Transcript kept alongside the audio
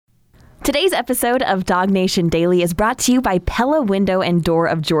Today's episode of Dog Nation Daily is brought to you by Pella Window and Door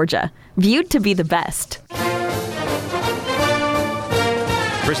of Georgia, viewed to be the best.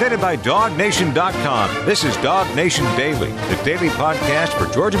 Presented by DogNation.com. This is Dog Nation Daily, the daily podcast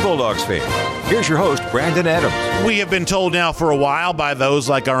for Georgia Bulldogs fans. Here's your host, Brandon Adams. We have been told now for a while by those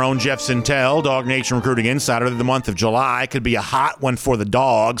like our own Jeff Sintel, Dog Nation Recruiting Insider, that the month of July could be a hot one for the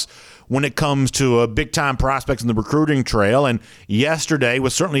Dogs when it comes to big-time prospects in the recruiting trail. And yesterday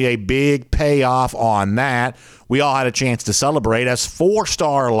was certainly a big payoff on that. We all had a chance to celebrate as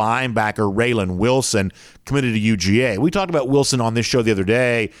four-star linebacker Raylan Wilson committed to UGA. We talked about Wilson on this show the other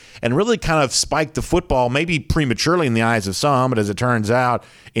day and really kind of spiked the football, maybe prematurely in the eyes of some, but as it turns out,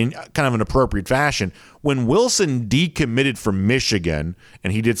 in kind of an appropriate fashion. When Wilson decommitted from Michigan,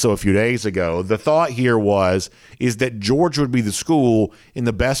 and he did so a few days ago, the thought here is that Georgia would be the school in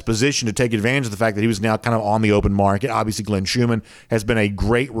the best position to take advantage of the fact that he was now kind of on the open market. Obviously, Glenn Schumann has been a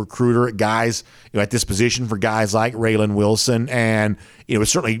great recruiter at guys, at this position for guys like Raylan Wilson, and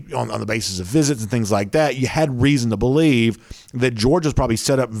certainly on the basis of visits and things like that, you had reason to believe that Georgia's probably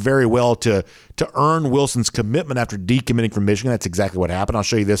set up very well to earn Wilson's commitment after decommitting from Michigan. That's exactly what happened. I'll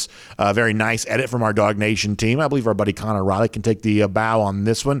show you this very nice edit from our Dog Nation team. I believe our buddy Connor Riley can take the bow on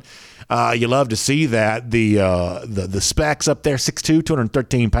this one. You love to see that. The specs up there, 6'2",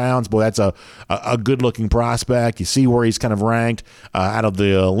 213 pounds. Boy, that's a good-looking prospect. You see where he's kind of ranked out of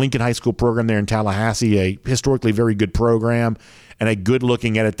the Lincoln High School program there in Tallahassee, a historically very good program. And a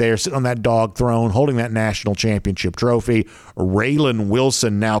good-looking edit there, sitting on that dog throne, holding that national championship trophy. Raylan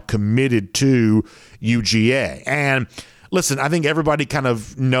Wilson now committed to UGA. And listen, I think everybody kind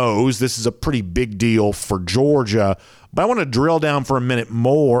of knows this is a pretty big deal for Georgia, but I want to drill down for a minute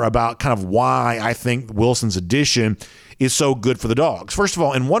more about kind of why I think Wilson's addition is so good for the Dogs. First of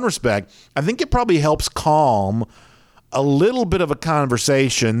all, in one respect, I think it probably helps calm a little bit of a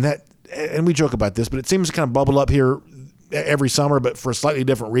conversation that, and we joke about this, but it seems to kind of bubble up here every summer, but for a slightly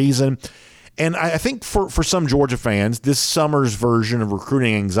different reason. And I think for some Georgia fans, this summer's version of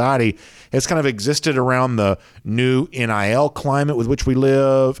recruiting anxiety has kind of existed around the new NIL climate with which we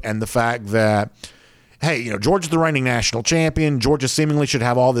live and the fact that, hey, Georgia's the reigning national champion. Georgia seemingly should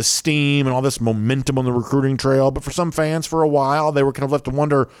have all this steam and all this momentum on the recruiting trail. But for some fans, for a while, they were kind of left to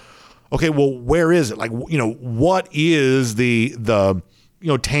wonder, okay, well, where is it? Like, what is the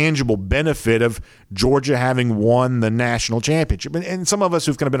tangible benefit of Georgia having won the national championship? And some of us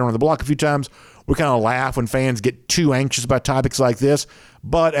who've kind of been around the block a few times, we kind of laugh when fans get too anxious about topics like this.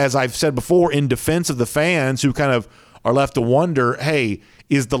 But as I've said before, in defense of the fans who kind of are left to wonder, hey,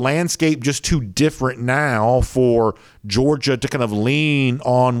 is the landscape just too different now for Georgia to kind of lean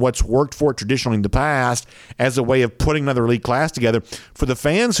on what's worked for it traditionally in the past as a way of putting another elite class together? For the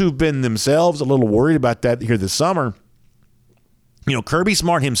fans who've been themselves a little worried about that here this summer, Kirby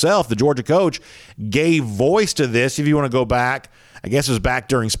Smart himself, the Georgia coach, gave voice to this. If you want to go back, I guess it was back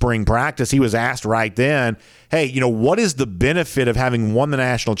during spring practice, he was asked right then, hey, what is the benefit of having won the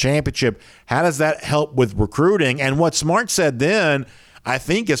national championship? How does that help with recruiting? And what Smart said then, I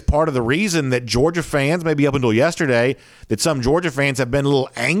think, is part of the reason that Georgia fans, maybe up until yesterday, that some Georgia fans have been a little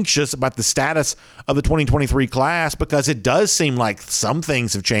anxious about the status of the 2023 class, because it does seem like some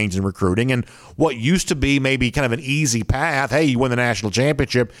things have changed in recruiting. And what used to be maybe kind of an easy path, hey, you win the national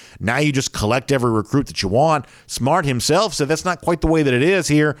championship, now you just collect every recruit that you want. Smart himself said that's not quite the way that it is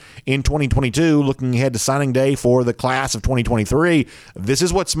here in 2022, looking ahead to signing day for the class of 2023. This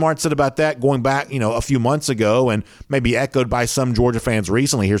is what Smart said about that going back, a few months ago, and maybe echoed by some Georgia fans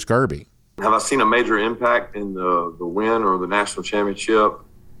recently. Here's Kirby. Have I seen a major impact in the win or the national championship?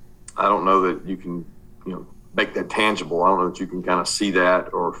 I don't know that you can, make that tangible. I don't know that you can kind of see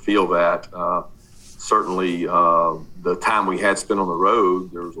that or feel that. Certainly, the time we had spent on the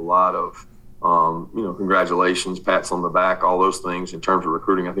road, there was a lot of, congratulations, pats on the back, all those things in terms of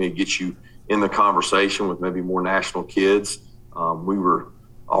recruiting. I think it gets you in the conversation with maybe more national kids. We were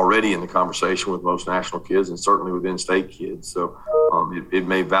already in the conversation with most national kids and certainly with in-state kids. So it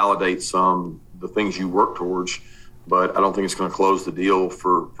may validate the things you work towards, but I don't think it's going to close the deal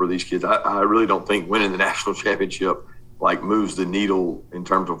for these kids. I really don't think winning the national championship moves the needle in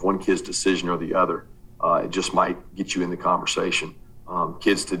terms of one kid's decision or the other. It just might get you in the conversation.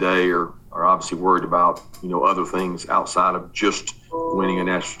 Kids today are obviously worried about, other things outside of just winning a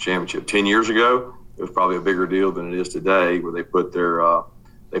national championship. 10 years ago, it was probably a bigger deal than it is today, where they put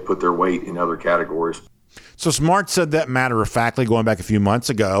their weight in other categories. So Smart said that matter-of-factly going back a few months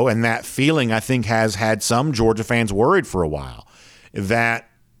ago, and that feeling, I think, has had some Georgia fans worried for a while, that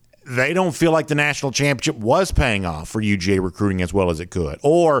they don't feel like the national championship was paying off for UGA recruiting as well as it could,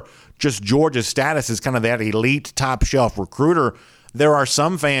 or just Georgia's status as kind of that elite top-shelf recruiter there are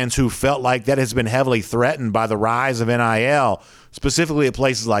some fans who felt like that has been heavily threatened by the rise of NIL, specifically at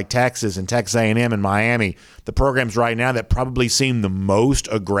places like Texas and Texas A&M and Miami, the programs right now that probably seem the most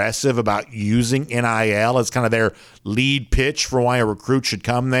aggressive about using NIL as kind of their lead pitch for why a recruit should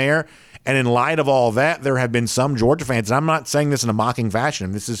come there. And in light of all that, there have been some Georgia fans, and I'm not saying this in a mocking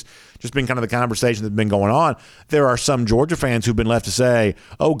fashion. This has just been kind of the conversation that's been going on. There are some Georgia fans who've been left to say,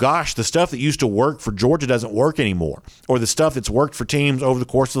 oh gosh, the stuff that used to work for Georgia doesn't work anymore. Or the stuff that's worked for teams over the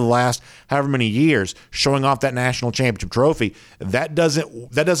course of the last however many years, showing off that national championship trophy, that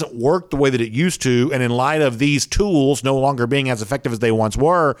doesn't work the way that it used to. And in light of these tools no longer being as effective as they once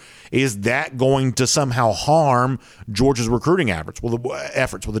were, is that going to somehow harm Georgia's recruiting efforts? Will the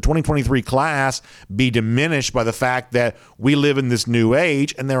 2023 class be diminished by the fact that we live in this new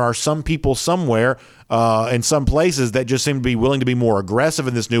age and there are some people somewhere in some places that just seem to be willing to be more aggressive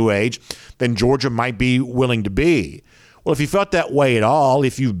in this new age than Georgia might be willing to be? Well, if you felt that way at all,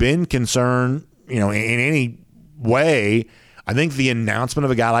 if you've been concerned, in any way, I think the announcement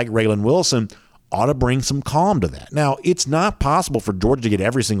of a guy like Raylan Wilson ought to bring some calm to that. Now, it's not possible for Georgia to get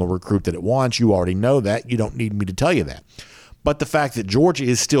every single recruit that it wants. You already know that. You don't need me to tell you that. But the fact that Georgia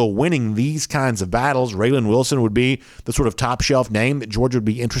is still winning these kinds of battles, Raylan Wilson would be the sort of top shelf name that Georgia would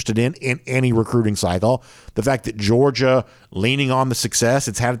be interested in any recruiting cycle. The fact that Georgia, leaning on the success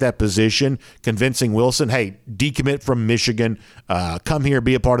it's had at that position, convincing Wilson, hey, decommit from Michigan, come here,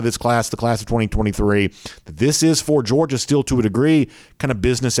 be a part of this class, the class of 2023. This is for Georgia still to a degree kind of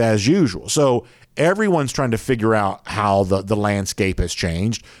business as usual. So everyone's trying to figure out how the landscape has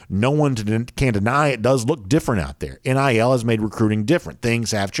changed. No one can deny it does look different out there. NIL has made recruiting different.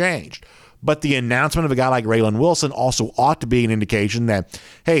 Things have changed. But the announcement of a guy like Raylan Wilson also ought to be an indication that,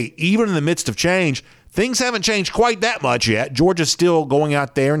 hey, even in the midst of change, things haven't changed quite that much yet. Georgia's still going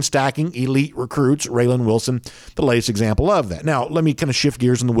out there and stacking elite recruits. Raylan Wilson, the latest example of that. Now, let me kind of shift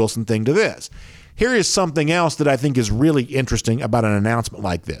gears on the Wilson thing to this. Here is something else that I think is really interesting about an announcement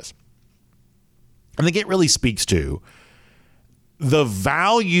like this. I think it really speaks to the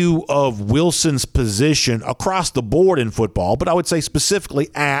value of Wilson's position across the board in football, but I would say specifically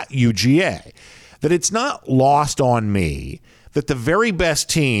at UGA, that it's not lost on me that the very best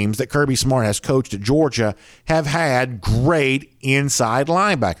teams that Kirby Smart has coached at Georgia have had great inside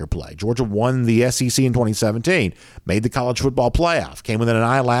linebacker play. Georgia won the SEC in 2017, made the college football playoff, came within an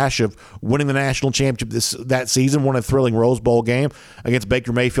eyelash of winning the national championship that season, won a thrilling Rose Bowl game against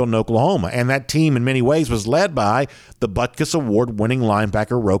Baker Mayfield in Oklahoma. And that team in many ways was led by the Butkus Award-winning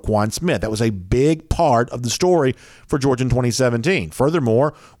linebacker Roquan Smith. That was a big part of the story for Georgia in 2017.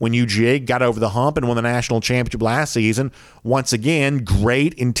 Furthermore, when UGA got over the hump and won the national championship last season, once again,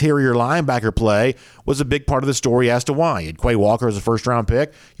 great interior linebacker play was a big part of the story as to why. You had Quay Walker as a first-round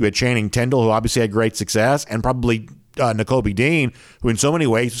pick. You had Channing Tindall, who obviously had great success, and probably Nakobe Dean, who in so many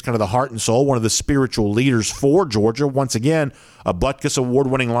ways was kind of the heart and soul, one of the spiritual leaders for Georgia. Once again, a Butkus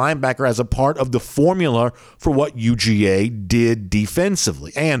Award-winning linebacker as a part of the formula for what UGA did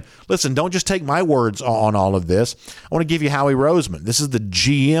defensively. And listen, don't just take my words on all of this. I want to give you Howie Roseman. This is the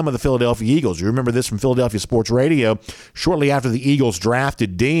GM of the Philadelphia Eagles. You remember this from Philadelphia Sports Radio shortly after the Eagles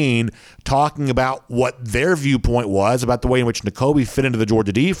drafted Dean, talking about what their viewpoint was about the way in which Nakobe fit into the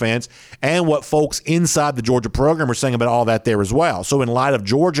Georgia defense and what folks inside the Georgia program were saying about all that there as well. So in light of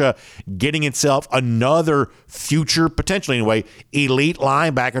Georgia getting itself another future, potentially anyway, elite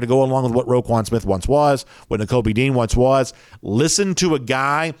linebacker to go along with what Roquan Smith once was, what Nakobe Dean once was, listen to a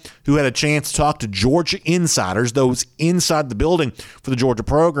guy who had a chance to talk to Georgia insiders, those inside the building for the Georgia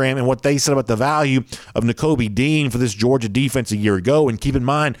program, and what they said about the value of Nakobe Dean for this Georgia defense a year ago. And keep in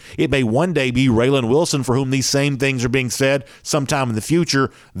mind, it may one day be Raylan Wilson for whom these same things are being said sometime in the future.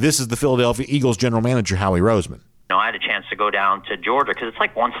 This is the Philadelphia Eagles general manager, Howie Roseman. I had a chance to go down to Georgia because it's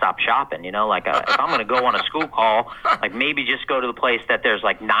like one-stop shopping, like if I'm going to go on a school call, like maybe just go to the place that there's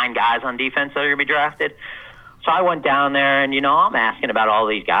like 9 guys on defense that are going to be drafted. So I went down there and, I'm asking about all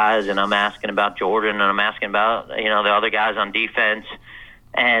these guys and I'm asking about Jordan and I'm asking about, the other guys on defense.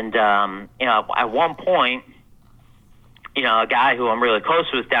 And, at one point, a guy who I'm really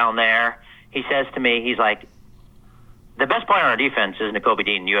close with down there, he says to me, he's like, the best player on our defense is Nakobe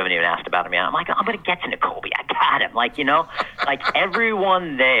Dean. You haven't even asked about him yet. I'm like, I'm going to get to Nakobe. I got him. Like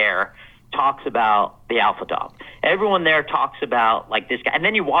everyone there talks about the alpha dog. Everyone there talks about like this guy. And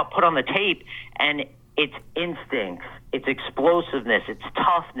then you put on the tape and it's instincts, it's explosiveness, it's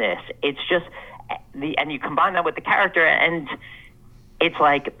toughness. It's just, and you combine that with the character and it's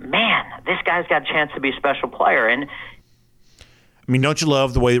like, man, this guy's got a chance to be a special player. And I mean, don't you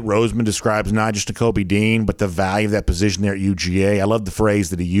love the way that Roseman describes not just Nakobe Dean, but the value of that position there at UGA? I love the phrase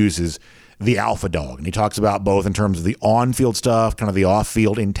that he uses. the alpha dog. And he talks about both in terms of the on-field stuff, kind of the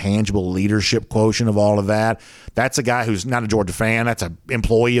off-field intangible leadership quotient of all of that. That's a guy who's not a Georgia fan. That's an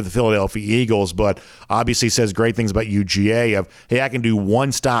employee of the Philadelphia Eagles, but obviously says great things about UGA of, hey, I can do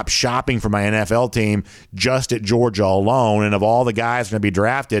one-stop shopping for my NFL team just at Georgia alone. And of all the guys going to be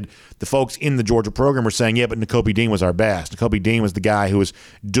drafted, the folks in the Georgia program were saying, yeah, but Nakobe Dean was our best. Nakobe Dean was the guy who was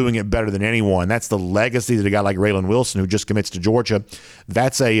doing it better than anyone. That's the legacy that a guy like Raylan Wilson, who just commits to Georgia,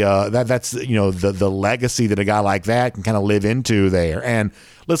 that's the legacy that a guy like that can kind of live into there. And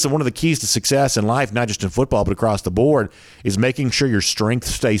listen, one of the keys to success in life, not just in football, but across the board, is making sure your strength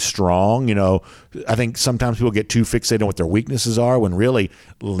stays strong. You know, I think sometimes people get too fixated on what their weaknesses are when really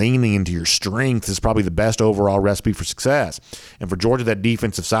leaning into your strength is probably the best overall recipe for success. And for Georgia, that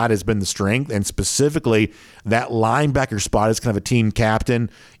defensive side has been the strength, and specifically that linebacker spot is kind of a team captain,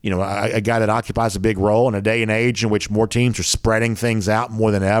 you know, a guy that occupies a big role in a day and age in which more teams are spreading things out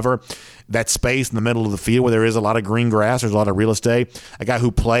more than ever. That space in the middle of the field where there is a lot of green grass, there's a lot of real estate, a guy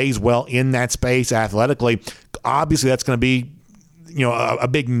who plays well in that space athletically, obviously that's going to be, you know, a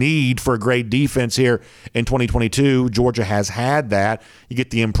big need for a great defense here in 2022. Georgia has had that. You get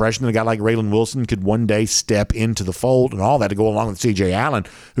the impression that a guy like Raylan Wilson could one day step into the fold and all that to go along with C.J. Allen,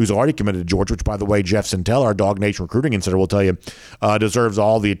 who's already committed to Georgia, which, by the way, Jeff Sentell, our Dog Nation recruiting insider, will tell you deserves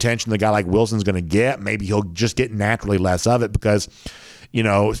all the attention the guy like Wilson's going to get. Maybe he'll just get naturally less of it because,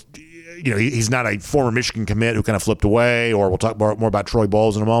 he's not a former Michigan commit who kind of flipped away, or we'll talk more about Troy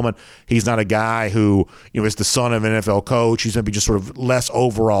Bowles in a moment. He's not a guy who, is the son of an NFL coach. He's going to be just sort of less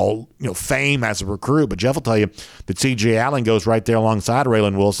overall, fame as a recruit. But Jeff will tell you that C.J. Allen goes right there alongside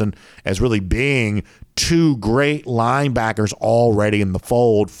Raylan Wilson as really being two great linebackers already in the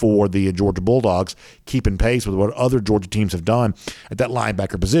fold for the Georgia Bulldogs, keeping pace with what other Georgia teams have done at that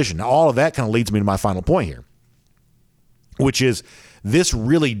linebacker position. Now, all of that kind of leads me to my final point here, which is this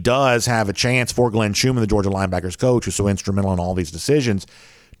really does have a chance for Glenn Schumann, the Georgia linebackers coach, who's so instrumental in all these decisions,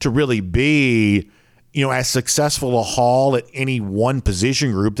 to really be, as successful a haul at any one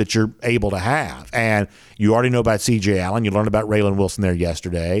position group that you're able to have. And you already know about C.J. Allen. You learned about Raylan Wilson there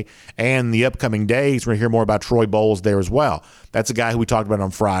yesterday. And the upcoming days, we're going to hear more about Troy Bowles there as well. That's a guy who we talked about on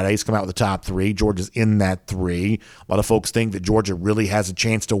Friday. He's come out with the top three. Georgia's in that three. A lot of folks think that Georgia really has a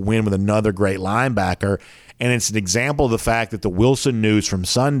chance to win with another great linebacker. And it's an example of the fact that the Wilson news from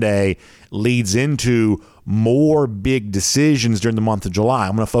Sunday leads into more big decisions during the month of July.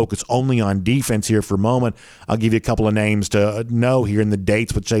 I'm going to focus only on defense here for a moment. I'll give you a couple of names to know here and the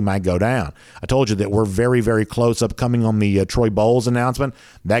dates which they might go down. I told you that we're very, very close upcoming on the Troy Bowles announcement.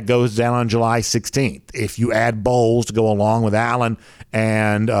 That goes down on July 16th. If you add Bowles to go along with Allen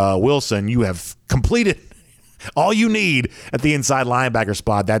and Wilson, you have completed all you need at the inside linebacker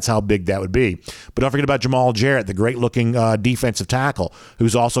spot. That's how big that would be. But don't forget about Jamal Jarrett, the great-looking defensive tackle,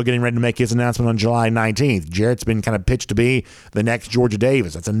 who's also getting ready to make his announcement on July 19th. Jarrett's been kind of pitched to be the next Georgia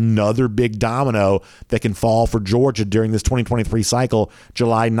Davis. That's another big domino that can fall for Georgia during this 2023 cycle,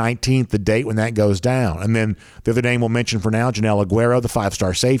 July 19th, the date when that goes down. And then the other name we'll mention for now, Janelle Aguero, the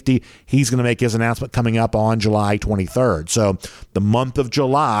five-star safety. He's going to make his announcement coming up on July 23rd. So the month of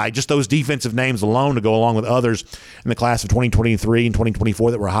July, just those defensive names alone to go along with others in the class of 2023 and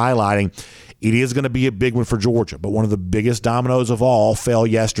 2024 that we're highlighting, it is going to be a big one for Georgia. But one of the biggest dominoes of all fell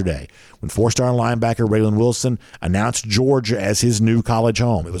yesterday when four-star linebacker Raylan Wilson announced Georgia as his new college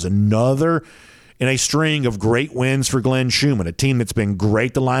home. It was another in a string of great wins for Glenn Schumann, a team that's been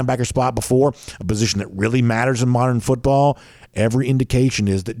great the linebacker spot before, a position that really matters in modern football. Every indication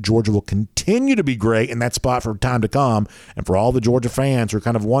is that Georgia will continue to be great in that spot for time to come. And for all the Georgia fans who are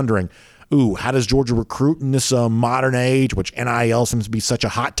kind of wondering, how does Georgia recruit in this modern age, which NIL seems to be such a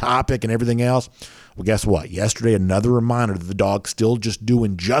hot topic and everything else? Well, guess what? Yesterday, another reminder that the Dogs still just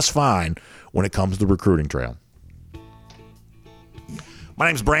doing just fine when it comes to the recruiting trail. My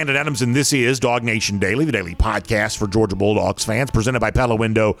name's Brandon Adams, and this is Dog Nation Daily, the daily podcast for Georgia Bulldogs fans, presented by Pella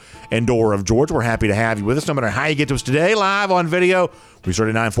Window and Door of Georgia. We're happy to have you with us, no matter how you get to us today, live on video. We start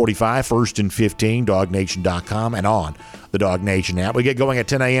at 9:45, 1st and 15, DogNation.com, and on the Dog Nation app. We get going at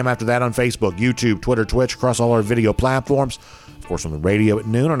 10 a.m. after that on Facebook, YouTube, Twitter, Twitch, across all our video platforms. Of course, on the radio at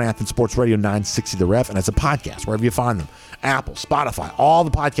noon on Athens Sports Radio 960 The Ref, and as a podcast, wherever you find them. Apple, Spotify, all the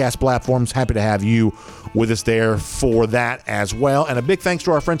podcast platforms. Happy to have you with us there for that as well. And a big thanks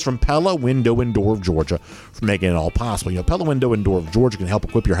to our friends from Pella Window and Door of Georgia for making it all possible. Pella Window and Door of Georgia can help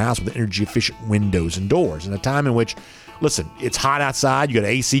equip your house with energy-efficient windows and doors in a time in which, listen, it's hot outside. You got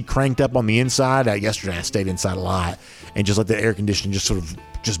AC cranked up on the inside. Yesterday, I stayed inside a lot and just let the air conditioning just sort of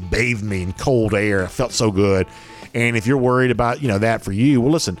just bathed me in cold air. It felt so good. And if you're worried about, that for you,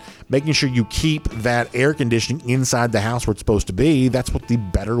 well, listen, making sure you keep that air conditioning inside the house where it's supposed to be, that's what the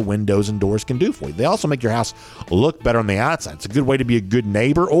better windows and doors can do for you. They also make your house look better on the outside. It's a good way to be a good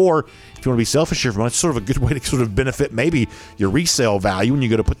neighbor, or if you want to be selfish here for a moment, it's sort of a good way to sort of benefit maybe your resale value when you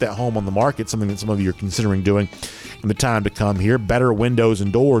go to put that home on the market, something that some of you are considering doing in the time to come here. Better windows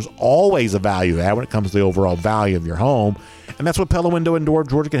and doors, always a value add when it comes to the overall value of your home. And that's what Pella Window and Door of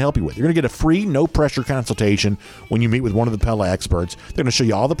Georgia can help you with. You're going to get a free, no-pressure consultation when you meet with one of the Pella experts. They're going to show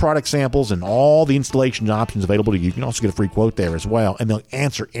you all the product samples and all the installation options available to you. You can also get a free quote there as well, and they'll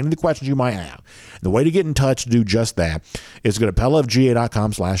answer any of the questions you might have. And the way to get in touch to do just that is go to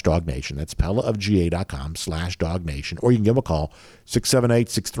PellaofGA.com/DogNation. That's PellaofGA.com/DogNation. Or you can give them a call,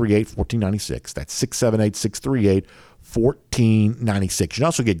 678-638-1496. That's 678-638-1496. You can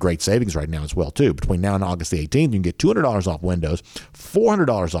also get great savings right now as well, too. Between now and August the 18th, you can get $200 off windows,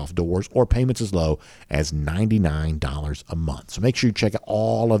 $400 off doors, or payments as low as $99 a month. So make sure you check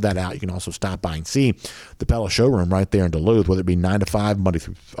all of that out. You can also stop by and see the Pella showroom right there in Duluth, whether it be 9 to 5 Monday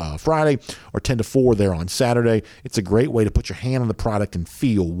through Friday or 10 to 4 there on Saturday. It's a great way to put your hand on the product and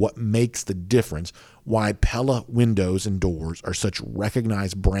feel what makes the difference, why Pella Windows and Doors are such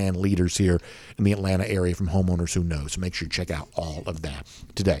recognized brand leaders here in the Atlanta area from homeowners who know. So make sure you check out all of that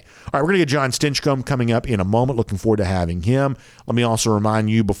today. All right, we're going to get John Stinchcomb coming up in a moment. Looking forward to having him. Let me also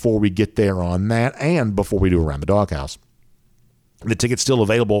remind you before we get there on that and before we do Around the Doghouse, the ticket's still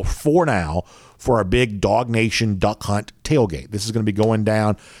available for now for our big Dog Nation Duck Hunt tailgate. This is going to be going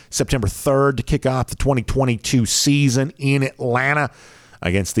down September 3rd to kick off the 2022 season in Atlanta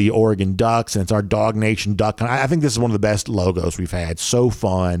against the Oregon Ducks, and it's our Dog Nation Duck Hunt. I think this is one of the best logos we've had. So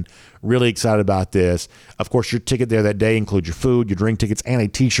fun. Really excited about this. Of course, your ticket there that day includes your food, your drink tickets, and a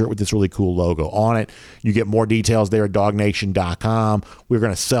T-shirt with this really cool logo on it. You get more details there at DogNation.com. We're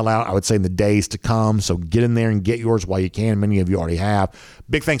going to sell out, I would say, in the days to come, so get in there and get yours while you can. Many of you already have.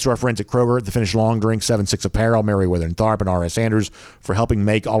 Big thanks to our friends at Kroger, The Finish Long Drink, 7-6 Apparel, Meriwether and Tharp, and R.S. Andrews for helping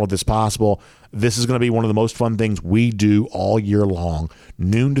make all of this possible. This is going to be one of the most fun things we do all year long,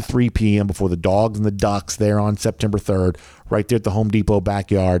 noon to 3 p.m. before the Dogs and the Ducks there on September 3rd, right there at the Home Depot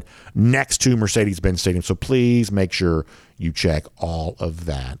backyard next to Mercedes-Benz Stadium. So please make sure you check all of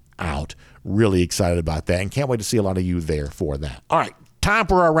that out. Really excited about that and can't wait to see a lot of you there for that. All right, time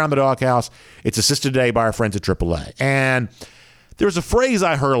for our Around the Doghouse. It's assisted today by our friends at AAA. And there's a phrase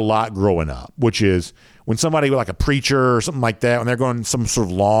I heard a lot growing up, which is when somebody like a preacher or something like that, when they're going some sort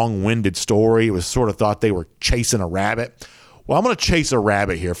of long-winded story, it was sort of thought they were chasing a rabbit. Well, I'm going to chase a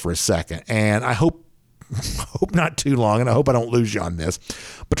rabbit here for a second, and I hope not too long, and I hope I don't lose you on this.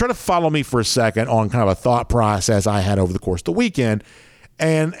 But try to follow me for a second on kind of a thought process I had over the course of the weekend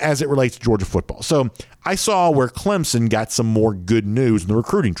and as it relates to Georgia football. So I saw where Clemson got some more good news in the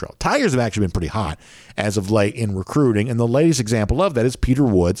recruiting trail. Tigers have actually been pretty hot as of late in recruiting, and the latest example of that is Peter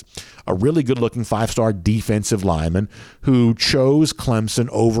Woods, a really good-looking 5-star defensive lineman who chose Clemson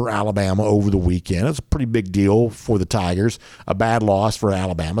over Alabama over the weekend. It's a pretty big deal for the Tigers, a bad loss for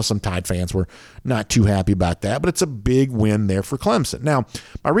Alabama. Some Tide fans were not too happy about that, but it's a big win there for Clemson. Now,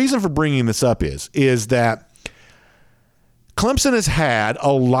 my reason for bringing this up is that Clemson has had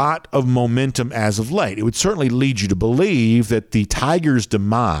a lot of momentum as of late. It would certainly lead you to believe that the Tigers'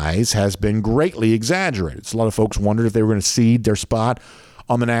 demise has been greatly exaggerated. So a lot of folks wondered if they were going to cede their spot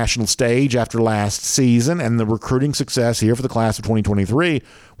on the national stage after last season, and the recruiting success here for the class of 2023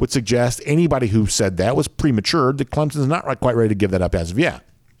 would suggest anybody who said that was premature, that Clemson's not quite ready to give that up as of yet.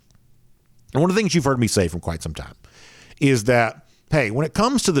 And one of the things you've heard me say for quite some time is that, hey, when it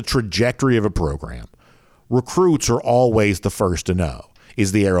comes to the trajectory of a program, recruits are always the first to know.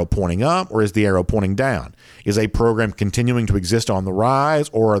 Is the arrow pointing up or is the arrow pointing down? Is a program continuing to exist on the rise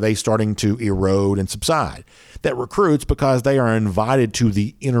or are they starting to erode and subside? That recruits, because they are invited to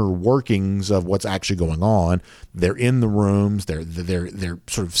the inner workings of what's actually going on. They're in the rooms. They're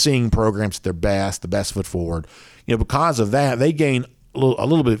sort of seeing programs at their best, the best foot forward. Because of that, they gain a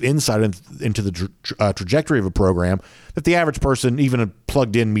little bit of insight into the trajectory of a program that the average person, even a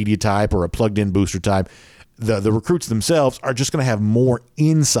plugged-in media type or a plugged-in booster type, the recruits themselves are just going to have more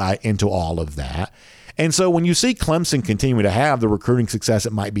insight into all of that. And so when you see Clemson continuing to have the recruiting success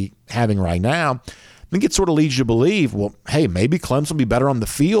it might be having right now, I think it sort of leads you to believe, well, hey, maybe Clemson will be better on the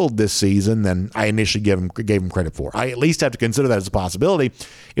field this season than I initially gave them credit for. I at least have to consider that as a possibility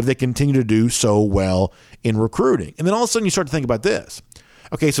if they continue to do so well in recruiting. And then all of a sudden you start to think about this.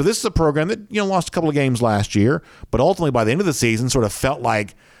 Okay, so this is a program that lost a couple of games last year, but ultimately by the end of the season sort of felt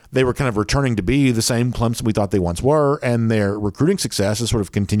like they were kind of returning to be the same Clemson we thought they once were, and their recruiting success has sort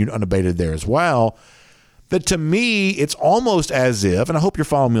of continued unabated there as well. that to me, it's almost as if, and I hope you're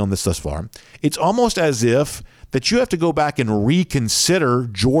following me on this thus far, it's almost as if that you have to go back and reconsider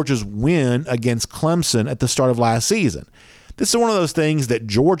Georgia's win against Clemson at the start of last season. This is one of those things that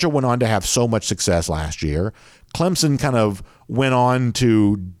Georgia went on to have so much success last year. Clemson kind of went on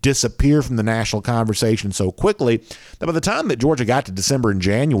to disappear from the national conversation so quickly that by the time that Georgia got to December and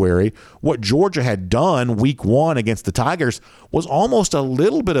January, what Georgia had done week 1 against the Tigers was almost a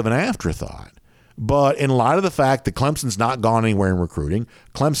little bit of an afterthought. But in light of the fact that Clemson's not gone anywhere in recruiting,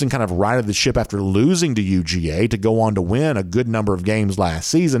 Clemson kind of righted the ship after losing to UGA to go on to win a good number of games last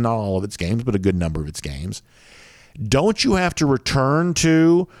season, not all of its games, but a good number of its games. Don't you have to return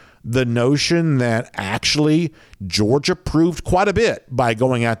to the notion that actually Georgia proved quite a bit by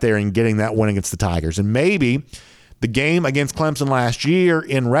going out there and getting that win against the Tigers? And maybe the game against Clemson last year,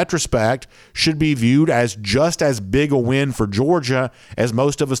 in retrospect, should be viewed as just as big a win for Georgia as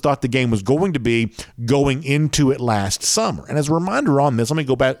most of us thought the game was going to be going into it last summer. And as a reminder on this, let me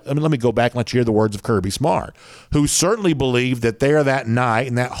go back and let you hear the words of Kirby Smart, who certainly believed that there that night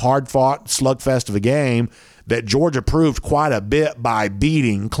in that hard-fought slugfest of a game that Georgia proved quite a bit by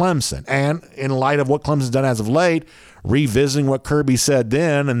beating Clemson. And in light of what Clemson's done as of late, revisiting what Kirby said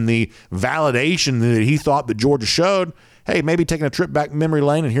then and the validation that he thought that Georgia showed, hey, maybe taking a trip back memory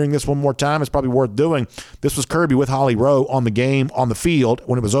lane and hearing this one more time is probably worth doing. This was Kirby with Holly Rowe on the game on the field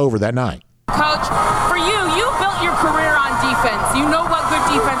when it was over that night. Coach, for you built your career on defense. You know what good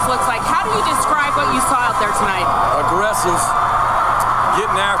defense looks like. How do you describe what you saw out there tonight? Aggressive,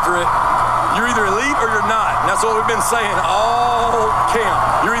 getting after it. You're either elite or you're not. And that's what we've been saying all camp.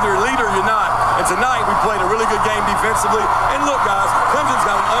 You're either elite or you're not. And tonight we played a really good game defensively. And look, guys, Clemson's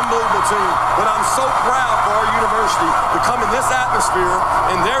got an unbelievable team. But I'm so proud for our university to come in this atmosphere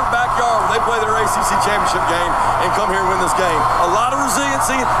in their backyard where they play their ACC championship game and come here and win this game. A lot of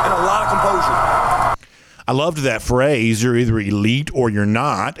resiliency and a lot of composure. I loved that phrase, you're either elite or you're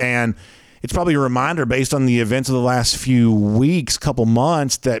not. And it's probably a reminder based on the events of the last few weeks, couple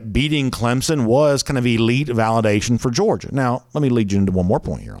months, that beating Clemson was kind of elite validation for Georgia. Now, let me lead you into one more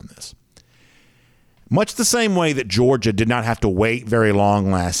point here on this. Much the same way that Georgia did not have to wait very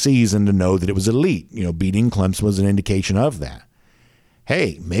long last season to know that it was elite. Beating Clemson was an indication of that.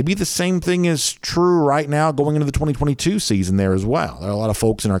 Hey, maybe the same thing is true right now going into the 2022 season there as well. There are a lot of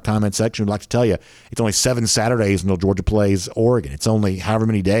folks in our comment section who'd like to tell you it's only 7 Saturdays until Georgia plays Oregon. It's only however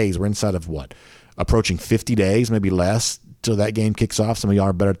many days. We're inside of approaching 50 days, maybe less, till that game kicks off. Some of y'all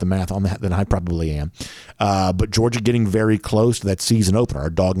are better at the math on that than I probably am. But Georgia getting very close to that season opener.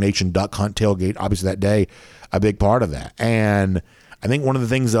 Our Dog Nation Duck Hunt tailgate, obviously that day, a big part of that. And I think one of the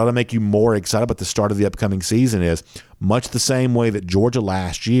things that ought to make you more excited about the start of the upcoming season is much the same way that Georgia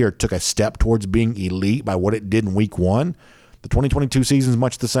last year took a step towards being elite by what it did in week 1. The 2022 season is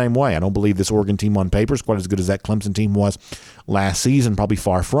much the same way. I don't believe this Oregon team on paper is quite as good as that Clemson team was last season, probably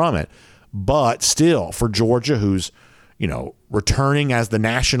far from it. But still, for Georgia, who's returning as the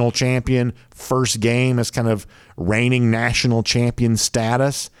national champion, first game as kind of reigning national champion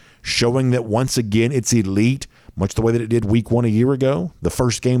status, showing that once again it's elite, much the way that it did week 1 a year ago. The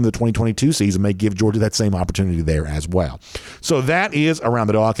first game of the 2022 season may give Georgia that same opportunity there as well. So that is Around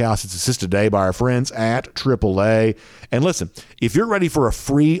the Doghouse. It's assisted today by our friends at AAA. And listen, if you're ready for a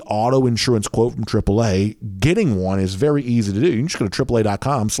free auto insurance quote from AAA, getting one is very easy to do. You can just go to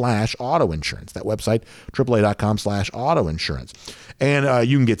AAA.com/auto insurance. That website, AAA.com/auto insurance. And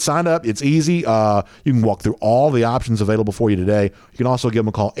you can get signed up. It's easy. You can walk through all the options available for you today. You can also give them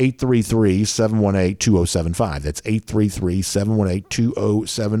a call, 833-718-2075. That's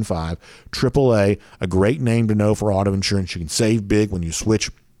 833-718-2075. AAA, a great name to know for auto insurance. You can save big when you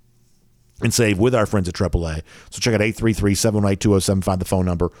switch and save with our friends at AAA. So check out 833-718-2075, the phone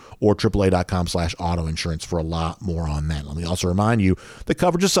number, or AAA.com/auto insurance for a lot more on that. Let me also remind you that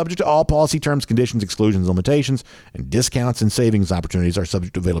coverage is subject to all policy terms, conditions, exclusions, limitations, and discounts and savings opportunities are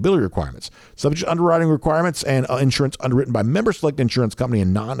subject to availability requirements. Subject to underwriting requirements and insurance underwritten by Member Select Insurance Company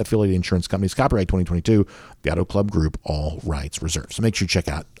and non-affiliated insurance companies. Copyright 2022, the Auto Club Group, all rights reserved. So make sure you check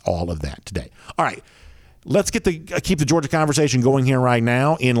out all of that today. All right. Let's keep the Georgia conversation going here right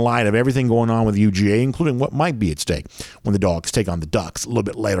now in light of everything going on with UGA, including what might be at stake when the Dogs take on the Ducks a little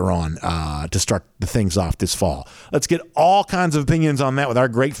bit later on to start the things off this fall. Let's get all kinds of opinions on that with our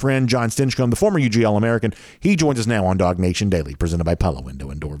great friend John Stinchcomb, the former UGA All-American. He joins us now on Dog Nation Daily, presented by Pella Window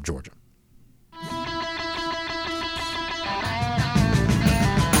and Door of Georgia.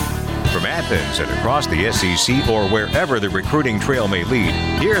 From Athens and across the SEC or wherever the recruiting trail may lead,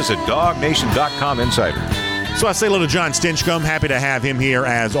 here's a DogNation.com insider. So I say hello to John Stinchcomb. Happy to have him here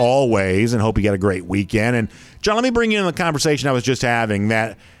as always and hope you got a great weekend. And John, let me bring you in the conversation I was just having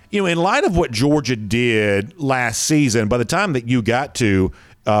that in light of what Georgia did last season, by the time that you got to,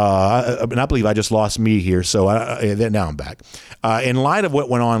 and I believe I just lost me here, so now I'm back. In light of what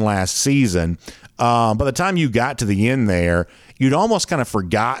went on last season, by the time you got to the end there, you'd almost kind of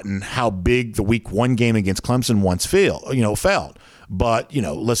forgotten how big the Week 1 game against Clemson once felt. But,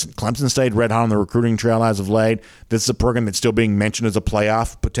 listen, Clemson stayed red hot on the recruiting trail as of late. This is a program that's still being mentioned as a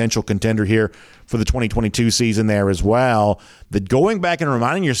playoff potential contender here for the 2022 season there as well. That going back and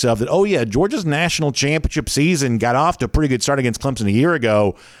reminding yourself that, Georgia's national championship season got off to a pretty good start against Clemson a year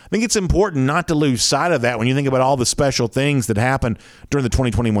ago. I think it's important not to lose sight of that when you think about all the special things that happened during the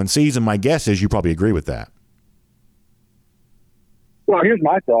 2021 season. My guess is you probably agree with that. Well, here's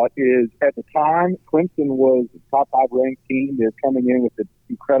my thought is at the time, Clemson was a top 5 ranked team. They're coming in with an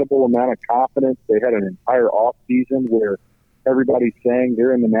incredible amount of confidence. They had an entire off season where everybody's saying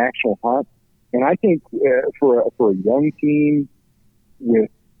they're in the national hunt. And I think for a young team with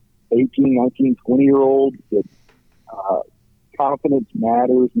 18, 19, 20-year-olds, that confidence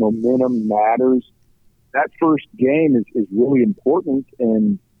matters, momentum matters. That first game is really important,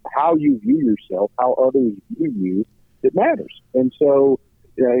 and how you view yourself, how others view you, it matters. And so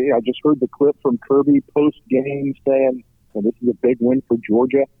I just heard the clip from Kirby post-game saying, this is a big win for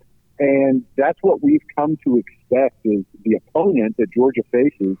Georgia. And that's what we've come to expect is the opponent that Georgia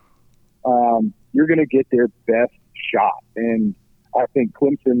faces, you're going to get their best shot. And I think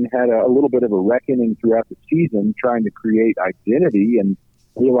Clemson had a little bit of a reckoning throughout the season trying to create identity and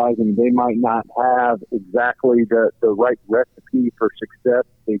realizing they might not have exactly the right recipe for success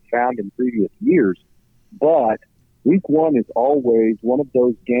they found in previous years. But Week 1 is always one of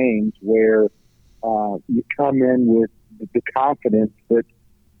those games where you come in with the confidence that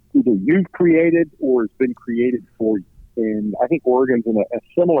either you've created or has been created for you. And I think Oregon's in a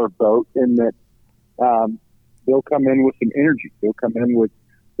similar boat in that they'll come in with some energy. They'll come in with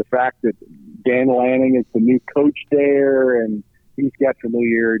the fact that Dan Lanning is the new coach there, and he's got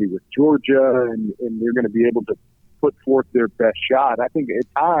familiarity with Georgia, and they're going to be able to put forth their best shot. I think at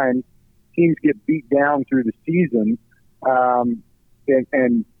times teams get beat down through the season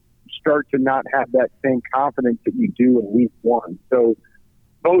and start to not have that same confidence that you do in Week 1. So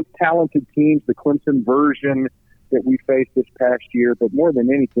both talented teams, the Clemson version that we faced this past year, but more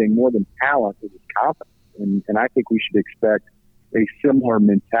than anything, more than talent, is confidence. And I think we should expect a similar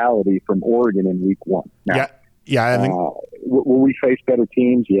mentality from Oregon in Week 1. Now, I think will we face better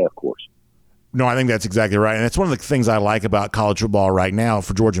teams? Yeah, of course. No, I think that's exactly right. And it's one of the things I like about college football right now,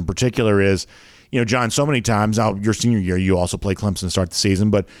 for Georgia in particular, is, John, so many times, your senior year, you also play Clemson to start the season,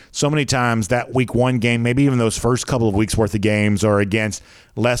 but so many times that Week 1 game, maybe even those first couple of weeks worth of games, are against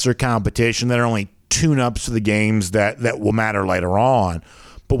lesser competition that are only tune-ups to the games that will matter later on.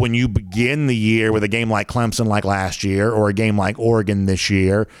 But when you begin the year with a game like Clemson like last year, or a game like Oregon this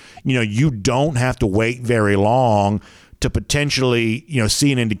year, you don't have to wait very long to potentially,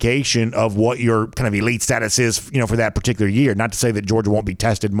 see an indication of what your kind of elite status is, for that particular year. Not to say that Georgia won't be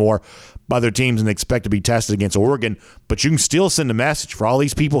tested more by other teams and expect to be tested against Oregon, but you can still send a message for all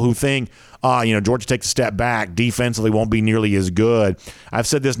these people who think, Georgia takes a step back, defensively won't be nearly as good. I've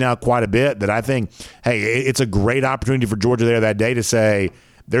said this now quite a bit, that I think, hey, it's a great opportunity for Georgia there that day to say,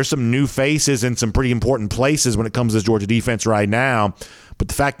 there's some new faces in some pretty important places when it comes to this Georgia defense right now. But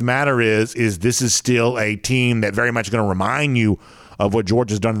the fact of the matter is this is still a team that very much going to remind you of what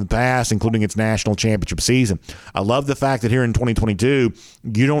Georgia's done in the past, including its national championship season. I love the fact that here in 2022,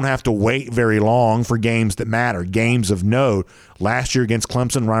 you don't have to wait very long for games that matter, games of note. Last year against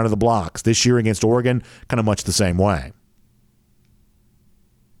Clemson, right out of the blocks. This year against Oregon, kind of much the same way.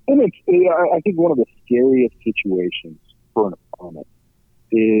 And I think one of the scariest situations for an opponent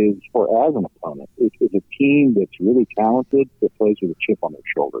or as an opponent, is a team that's really talented that plays with a chip on their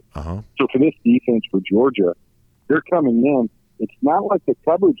shoulder. Uh-huh. So for this defense for Georgia, they're coming in. It's not like the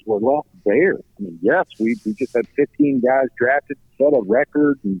cupboards were left bare. I mean, yes, we just had 15 guys drafted, set a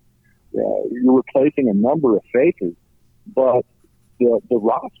record, and you're replacing a number of faces. But the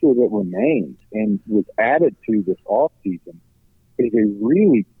roster that remains and was added to this offseason is a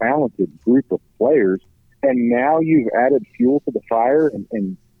really talented group of players. And now you've added fuel to the fire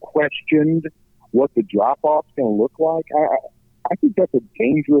and questioned what the drop-off's going to look like. I think that's a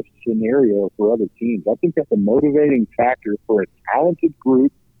dangerous scenario for other teams. I think that's a motivating factor for a talented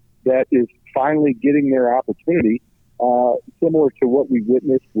group that is finally getting their opportunity, similar to what we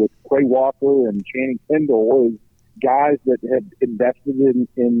witnessed with Quay Walker and Channing Tindall, is guys that had invested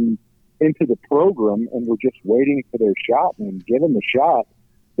into the program and were just waiting for their shot. And given the shot,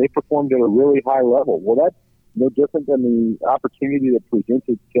 they performed at a really high level. Well, that's no different than the opportunity that presents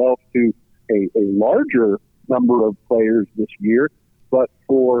itself to a larger number of players this year but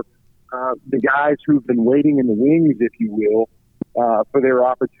for the guys who've been waiting in the wings, if you will, for their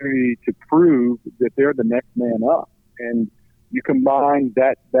opportunity to prove that they're the next man up. And you combine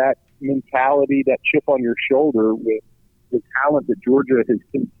that mentality, that chip on your shoulder with the talent that Georgia has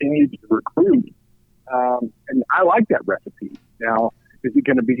continued to recruit. And I like that recipe. Now, is it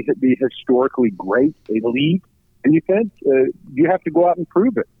going to be historically great, elite defense? You have to go out and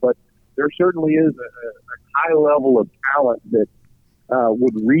prove it. But there certainly is a high level of talent that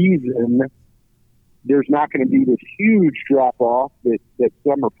would reason there's not going to be this huge drop-off that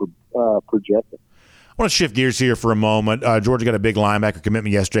some are projecting. I want to shift gears here for a moment. Georgia got a big linebacker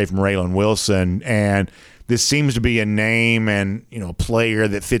commitment yesterday from Raylan Wilson, and this seems to be a name and a player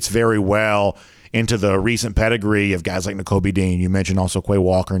that fits very well into the recent pedigree of guys like Nakobe Dean. You mentioned also Quay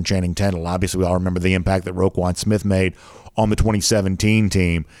Walker and Channing Tindall. Obviously, we all remember the impact that Roquan Smith made on the 2017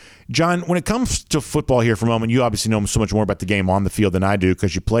 team. John, when it comes to football here for a moment, you obviously know so much more about the game on the field than I do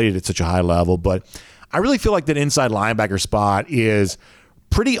because you played it at such a high level, but I really feel like that inside linebacker spot is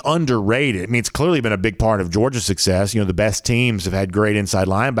pretty underrated. I mean, it's clearly been a big part of Georgia's success. The best teams have had great inside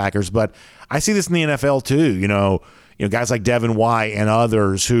linebackers, but I see this in the NFL too. Guys like Devin White and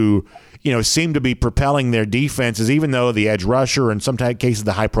others who, seem to be propelling their defenses, even though the edge rusher and sometimes cases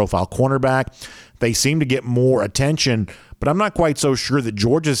the high-profile cornerback, they seem to get more attention. But I'm not quite so sure that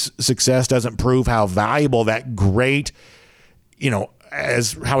Georgia's success doesn't prove how valuable that great,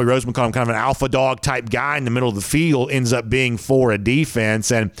 as Howie Roseman called him, kind of an alpha dog type guy in the middle of the field ends up being for a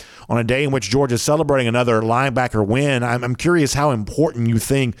defense. And on a day in which Georgia's celebrating another linebacker win, I'm curious how important you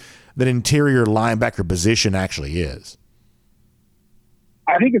think that interior linebacker position actually is.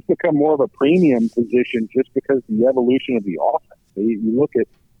 I think it's become more of a premium position just because of the evolution of the offense. You look at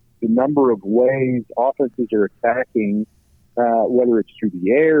the number of ways offenses are attacking, whether it's through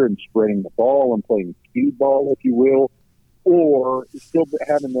the air and spreading the ball and playing speed ball, if you will, or still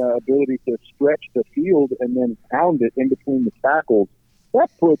having the ability to stretch the field and then pound it in between the tackles. That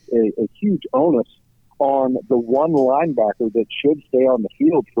puts a huge onus on the one linebacker that should stay on the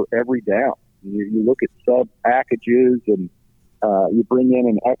field for every down. You look at sub packages and you bring in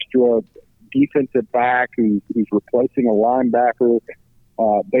an extra defensive back who's replacing a linebacker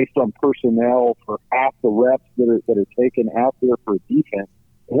based on personnel for half the reps that are taken out there for defense.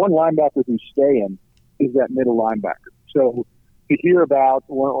 The one linebacker who's staying is that middle linebacker. So to hear about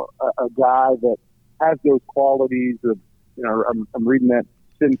a guy that has those qualities of, I'm reading that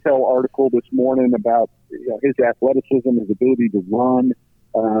Sintel article this morning about his athleticism, his ability to run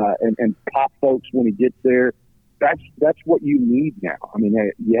and pop folks when he gets there. That's what you need now. I mean,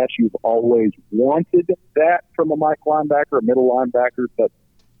 yes, you've always wanted that from a Mike linebacker, a middle linebacker, but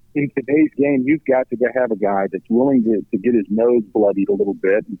in today's game, you've got to have a guy that's willing to get his nose bloodied a little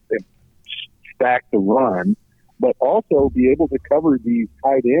bit and stack the run, but also be able to cover these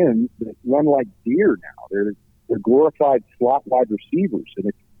tight ends that run like deer now. They're glorified slot wide receivers,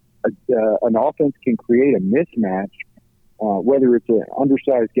 and an offense can create a mismatch, whether it's an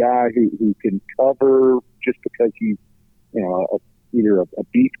undersized guy who can cover just because he's, either a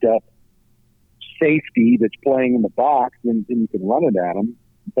beefed up safety that's playing in the box, then you can run it at him.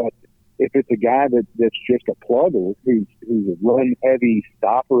 But if it's a guy that's just a plugger who's a run heavy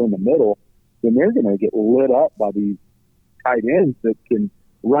stopper in the middle, then they're going to get lit up by these tight ends that can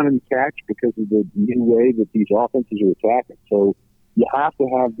run and catch because of the new way that these offenses are attacking. So you have to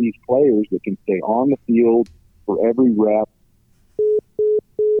have these players that can stay on the field for every rep.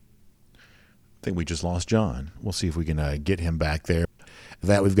 I think we just lost John. We'll see if we can get him back there.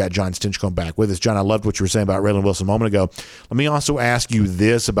 That we've got John Stinchcomb back with us. John, I loved what you were saying about Raylan Wilson a moment ago. Let me also ask you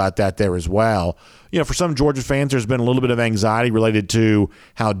this about that there as well. For some Georgia fans, there's been a little bit of anxiety related to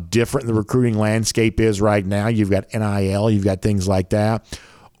how different the recruiting landscape is right now. You've got NIL, you've got things like that.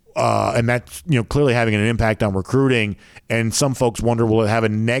 And that's clearly having an impact on recruiting. And some folks wonder, will it have a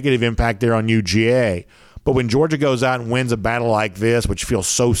negative impact there on UGA? But when Georgia goes out and wins a battle like this, which feels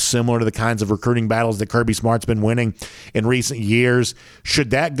so similar to the kinds of recruiting battles that Kirby Smart's been winning in recent years, should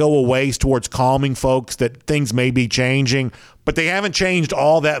that go a ways towards calming folks that things may be changing? But they haven't changed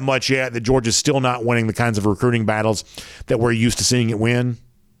all that much yet, that Georgia's still not winning the kinds of recruiting battles that we're used to seeing it win?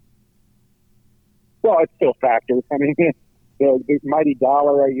 Well, it's still factors. I mean, the Mighty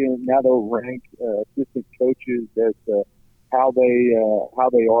Dollar, now they'll rank assistant coaches as how they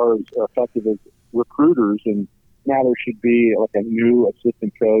are as effective as recruiters, and now there should be like a new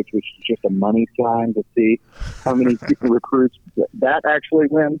assistant coach, which is just a money sign to see how many recruits that actually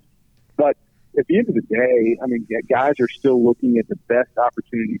wins. But at the end of the day, I mean, guys are still looking at the best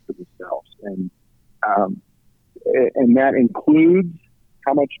opportunity for themselves, and that includes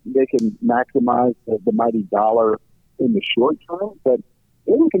how much they can maximize the Mighty Dollar in the short term, but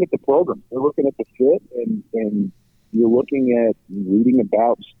they're looking at the program. They're looking at the fit, and you're looking at reading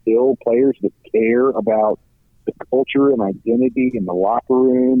about still players that care about the culture and identity in the locker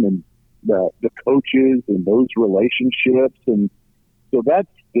room and the coaches and those relationships. And so that's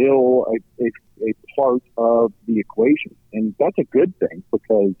still a part of the equation. And that's a good thing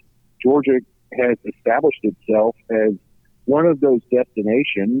because Georgia has established itself as one of those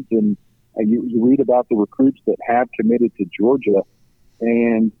destinations. And you read about the recruits that have committed to Georgia,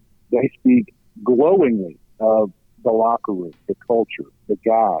 and they speak glowingly of the locker room, the culture, the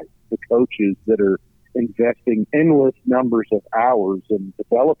guys, the coaches that are investing endless numbers of hours in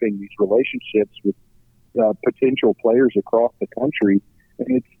developing these relationships with potential players across the country.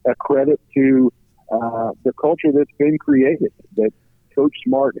 And it's a credit to the culture that's been created, that Coach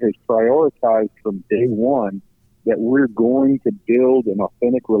Smart has prioritized from day one, that we're going to build an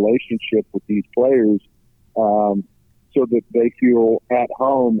authentic relationship with these players so that they feel at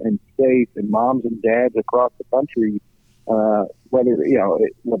home and safe, and moms and dads across the country, whether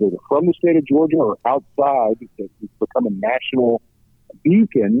they're from the state of Georgia or outside, it's become a national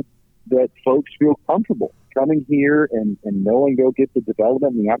beacon that folks feel comfortable coming here and knowing they'll get the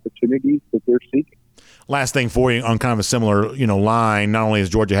development and the opportunities that they're seeking. Last thing for you on kind of a similar, line. Not only has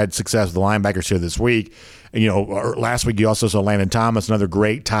Georgia had success with the linebackers here this week, last week you also saw Landon Thomas, another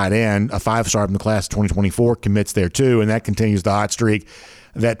great tight end, a 5-star from the class of 2024, commits there too, and that continues the hot streak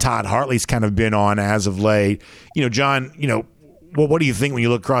that Todd Hartley's kind of been on as of late. John, what do you think when you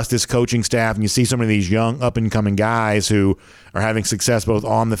look across this coaching staff and you see some of these young up-and-coming guys who are having success both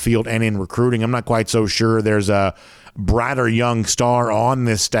on the field and in recruiting? I'm not quite so sure there's a brighter young star on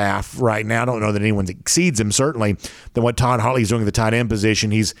this staff right now. I don't know that anyone exceeds him, certainly, than what Todd Hartley's doing at the tight end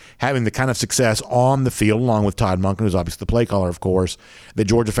position. He's having the kind of success on the field, along with Todd Monken, who's obviously the play caller, of course, that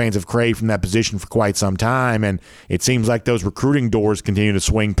Georgia fans have craved from that position for quite some time. And it seems like those recruiting doors continue to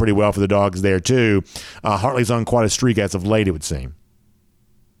swing pretty well for the Dogs there, too. Hartley's on quite a streak as of late, it would seem.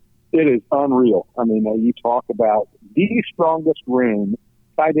 It is unreal. I mean, you talk about the strongest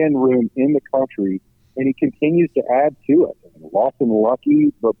tight end room in the country, and he continues to add to it. I mean, Lawson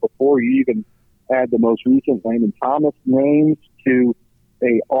Lucky, but before you even add the most recent Landon Thomas names to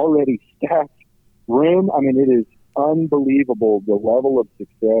a already stacked room, I mean, it is unbelievable the level of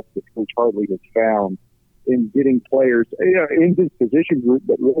success that Coach Hartley has found in getting players in his position group,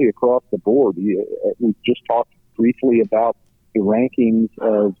 but really across the board. We just talked briefly about the rankings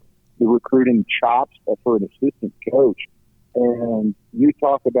of the recruiting chops for an assistant coach. And you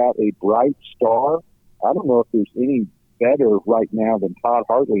talk about a bright star. I don't know if there's any better right now than Todd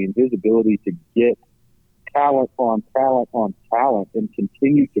Hartley and his ability to get talent on talent on talent and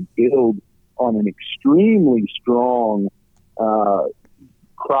continue to build on an extremely strong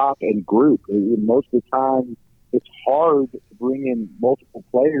crop and group. Most of the time, it's hard to bring in multiple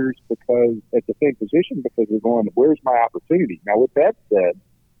players because at the same position because they're going, where's my opportunity? Now, with that said,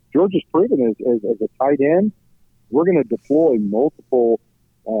 Georgia's proven as a tight end, we're going to deploy multiple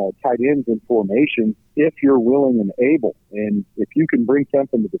tight ends in formation if you're willing and able. And if you can bring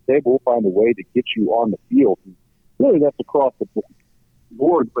something to the table, we'll find a way to get you on the field. And really, that's across the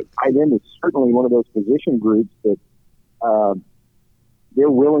board, but tight end is certainly one of those position groups that they're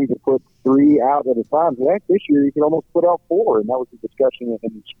willing to put 3 out at a time. In fact, this year you could almost put out 4, and that was a discussion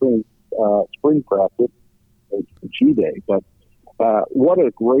in spring practice, G-Day. But what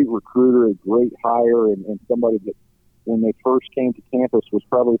a great recruiter, a great hire, and somebody that when they first came to campus was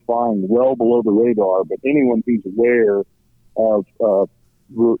probably flying well below the radar. But anyone who's aware of the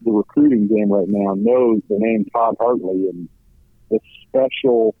recruiting game right now knows the name Todd Hartley and the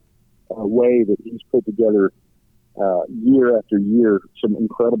special way that he's put together year after year some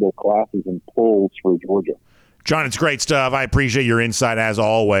incredible classes and polls for Georgia. John, it's great stuff. I appreciate your insight as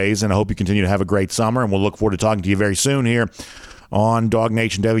always, and I hope you continue to have a great summer, and we'll look forward to talking to you very soon here on Dog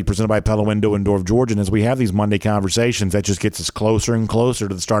Nation Daily, presented by Pella Window and Door of Georgia. And as we have these Monday conversations, that just gets us closer and closer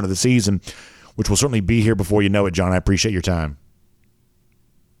to the start of the season, which will certainly be here before you know it, John. I appreciate your time.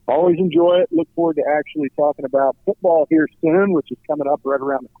 Always enjoy it. Look forward to actually talking about football here soon, which is coming up right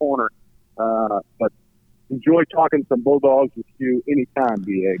around the corner. But enjoy talking some Bulldogs with you anytime,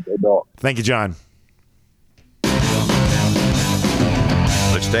 B.A. Go Dogs. Thank you, John.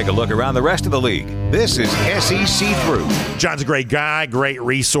 Let's take a look around the rest of the league. This is SEC Through. John's a great guy, great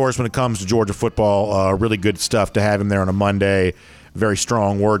resource when it comes to Georgia football. Really good stuff to have him there on a Monday. very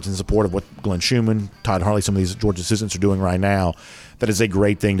strong words in support of what Glenn Schumann, Todd Harley, some of these Georgia assistants are doing right now. That is a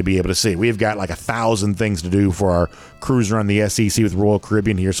great thing to be able to see. We've got like 1,000 things to do for our cruise around the SEC with Royal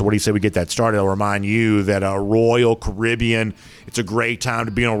Caribbean here. So what do you say we get that started? I'll remind you that Royal Caribbean, it's a great time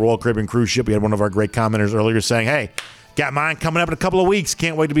to be on a Royal Caribbean cruise ship. We had one of our great commenters earlier saying, hey, got mine coming up in a couple of weeks.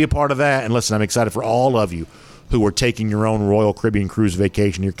 Can't wait to be a part of that. And listen, I'm excited for all of you who are taking your own Royal Caribbean cruise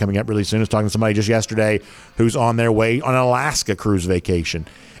vacation here coming up really soon. I was talking to somebody just yesterday who's on their way on an Alaska cruise vacation.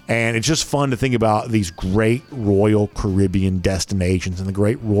 And it's just fun to think about these great Royal Caribbean destinations and the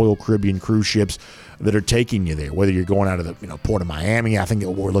great Royal Caribbean cruise ships that are taking you there. Whether you're going out of the Port of Miami, I think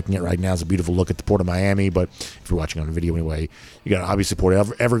what we're looking at right now is a beautiful look at the Port of Miami. But if you're watching on a video anyway, you got obviously Port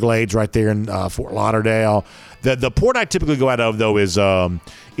Everglades right there in Fort Lauderdale. The port I typically go out of though is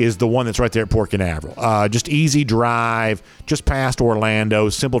the one that's right there at Port Canaveral. Just easy drive, just past Orlando,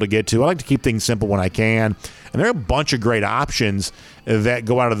 simple to get to. I like to keep things simple when I can. And there are a bunch of great options that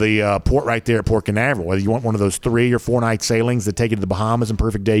go out of the port right there at Port Canaveral. Whether you want one of those 3 or 4 night sailings that take you to the Bahamas and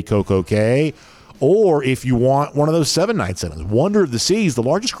Perfect Day Coco Cay, or if you want one of those 7 night sailings. Wonder of the Seas, the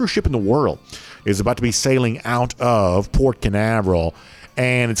largest cruise ship in the world, is about to be sailing out of Port Canaveral.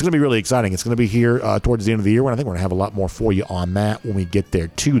 And it's going to be really exciting. It's going to be here towards the end of the year, when I think we're going to have a lot more for you on that when we get there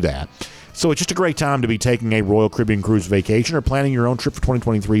to that. So it's just a great time to be taking a Royal Caribbean cruise vacation or planning your own trip for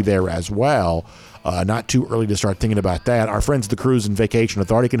 2023 there as well. Not too early to start thinking about that. Our friends at the Cruise and Vacation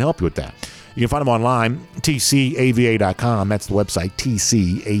Authority can help you with that. You can find them online, tcava.com. That's the website,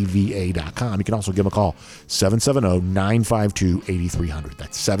 tcava.com. You can also give them a call, 770-952-8300.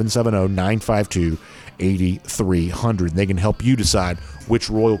 That's 770-952-8300. They can help you decide which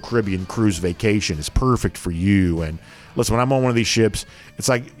Royal Caribbean cruise vacation is perfect for you. And listen, when I'm on one of these ships, it's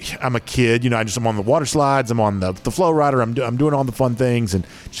like I'm a kid. I'm on the water slides, I'm on the flow rider, I'm doing all the fun things and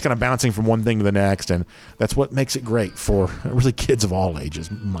just kind of bouncing from one thing to the next. And that's what makes it great for really kids of all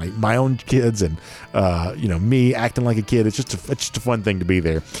ages, my own kids and me acting like a kid. It's just a fun thing to be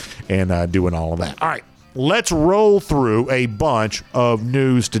there and doing all of that. All right, let's roll through a bunch of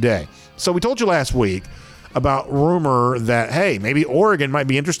news today. So we told you last week about rumor that, hey, maybe Oregon might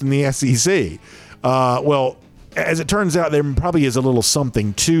be interested in the SEC. Well, as it turns out, there probably is a little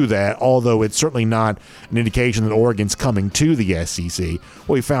something to that, although it's certainly not an indication that Oregon's coming to the SEC.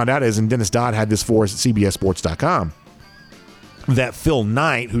 What we found out is, and Dennis Dodd had this for us at CBSSports.com, that Phil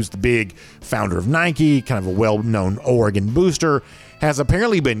Knight, who's the big founder of Nike, kind of a well-known Oregon booster, has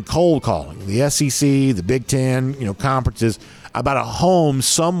apparently been cold calling the SEC, the Big Ten, conferences about a home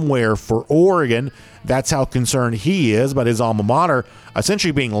somewhere for Oregon. That's how concerned he is about his alma mater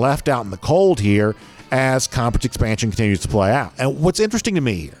essentially being left out in the cold here as conference expansion continues to play out. And what's interesting to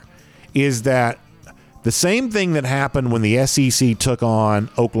me here is that the same thing that happened when the SEC took on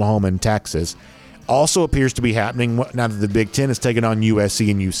Oklahoma and Texas also appears to be happening now that the Big Ten has taken on USC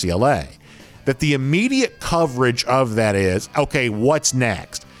and UCLA. That the immediate coverage of that is, okay, what's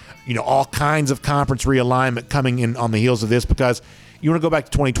next? All kinds of conference realignment coming in on the heels of this, because you want to go back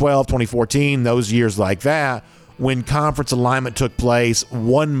to 2012, 2014, those years like that, when conference alignment took place,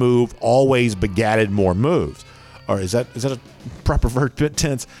 one move always begatted more moves. Or is that a proper verb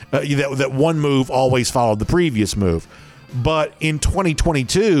tense? That one move always followed the previous move. But in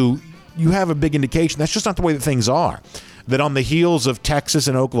 2022, you have a big indication that's just not the way that things are. That on the heels of Texas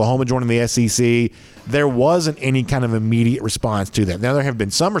and Oklahoma joining the SEC, there wasn't any kind of immediate response to that. Now, there have been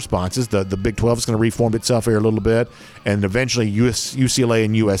some responses. The Big 12 is going to reform itself here a little bit, and eventually UCLA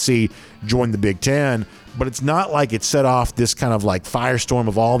and USC join the Big 10. But it's not like it set off this kind of like firestorm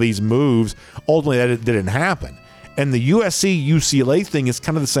of all these moves. Ultimately, that didn't happen. And the USC-UCLA thing is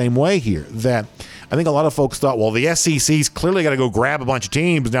kind of the same way here. That I think a lot of folks thought, well, the SEC's clearly got to go grab a bunch of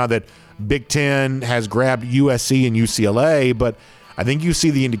teams now that Big Ten has grabbed USC and UCLA. But I think you see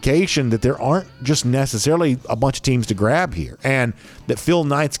the indication that there aren't just necessarily a bunch of teams to grab here. And that Phil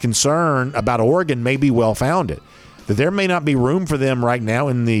Knight's concern about Oregon may be well-founded. That there may not be room for them right now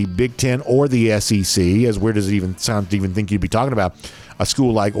in the Big Ten or the SEC, as weird as it even sounds to even think you'd be talking about a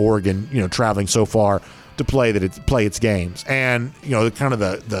school like Oregon, traveling so far to play its games. And, kind of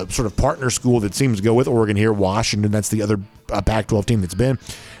the sort of partner school that seems to go with Oregon here, Washington, that's the other Pac-12 team that's been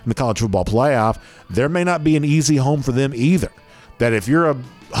in the college football playoff. There may not be an easy home for them either. That if you're a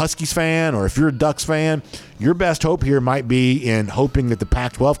Huskies fan or if you're a Ducks fan, your best hope here might be in hoping that the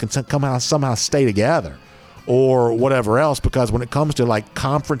Pac-12 can somehow stay together or whatever else, because when it comes to like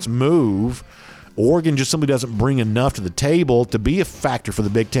conference move, Oregon just simply doesn't bring enough to the table to be a factor for the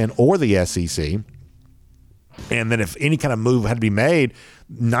Big Ten or the SEC. And then if any kind of move had to be made,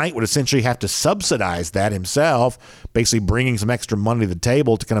 Knight would essentially have to subsidize that himself, basically bringing some extra money to the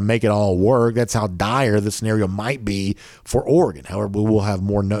table to kind of make it all work. That's how dire the scenario might be for Oregon. However, we will have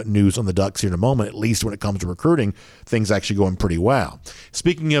more news on the Ducks here in a moment. At least when it comes to recruiting, things actually going pretty well.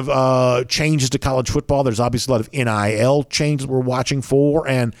 Speaking of changes to college football, there's obviously a lot of NIL changes we're watching for,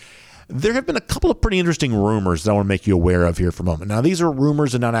 and there have been a couple of pretty interesting rumors that I want to make you aware of here for a moment. Now, these are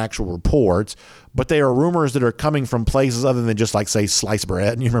rumors and not actual reports, but they are rumors that are coming from places other than just like, say, Slice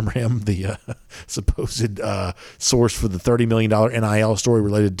Bread. And you remember him, the supposed source for the $30 million NIL story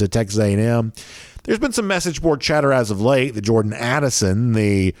related to Texas A&M. There's been some message board chatter as of late that Jordan Addison,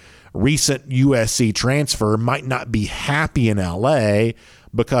 the recent USC transfer, might not be happy in L.A.,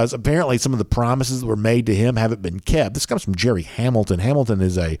 because apparently some of the promises that were made to him haven't been kept. This comes from Jerry Hamilton. Hamilton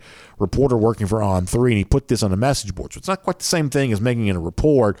is a reporter working for On3, and he put this on a message board. So it's not quite the same thing as making it a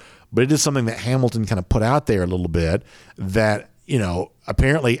report, but it is something that Hamilton kind of put out there a little bit, that, you know,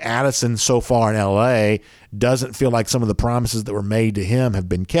 apparently Addison so far in L.A. doesn't feel like some of the promises that were made to him have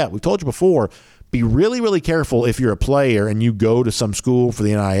been kept. We've told you before, be really, really careful if you're a player and you go to some school for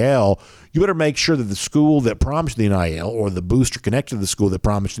the NIL. You better make sure that the school that promised the NIL, or the booster connected to the school that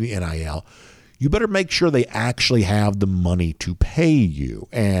promised the NIL, you better make sure they actually have the money to pay you.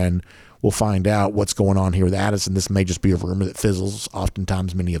 And we'll find out what's going on here with Addison. This may just be a rumor that fizzles.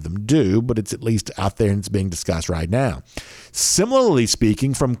 Oftentimes many of them do, but it's at least out there and it's being discussed right now. Similarly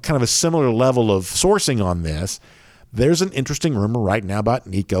speaking, from kind of a similar level of sourcing on this, there's an interesting rumor right now about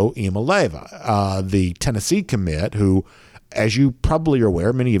Nico Iamaleava, the Tennessee commit who, as you probably are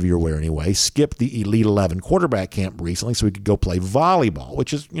aware, many of you are aware anyway, skipped the Elite 11 quarterback camp recently so he could go play volleyball,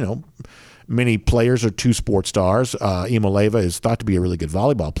 which is, you know, many players are two sports stars. Iamaleava is thought to be a really good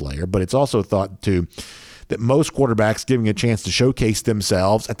volleyball player, but it's also thought that most quarterbacks giving a chance to showcase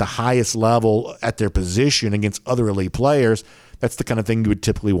themselves at the highest level at their position against other elite players, that's the kind of thing you would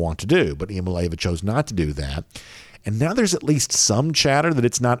typically want to do. But Iamaleava chose not to do that. And now there's at least some chatter that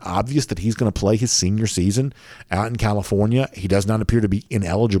it's not obvious that he's going to play his senior season out in California. He does not appear to be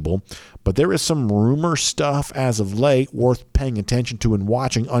ineligible, but there is some rumor stuff as of late worth paying attention to and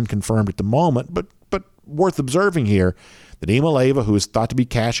watching, unconfirmed at the moment, but worth observing here, that Iamaleava, who is thought to be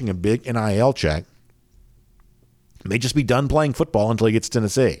cashing a big NIL check, may just be done playing football until he gets to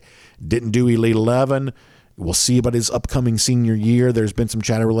Tennessee. Didn't do Elite 11. We'll see about his upcoming senior year. There's been some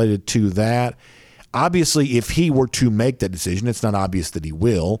chatter related to that. Obviously, if he were to make that decision, it's not obvious that he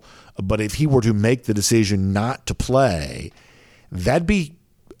will, but if he were to make the decision not to play, that'd be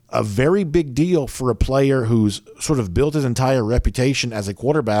a very big deal for a player who's sort of built his entire reputation as a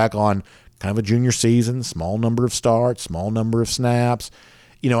quarterback on kind of a junior season, small number of starts, small number of snaps.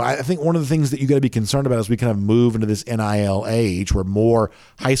 You know, I think one of the things that you got to be concerned about as we kind of move into this NIL age where more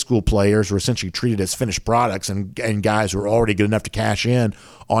high school players are essentially treated as finished products and guys who are already good enough to cash in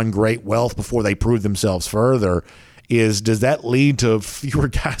on great wealth before they prove themselves further, is does that lead to fewer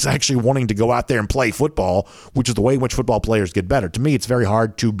guys actually wanting to go out there and play football, which is the way in which football players get better. To me, it's very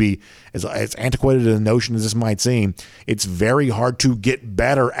hard to be, as antiquated a notion as this might seem, it's very hard to get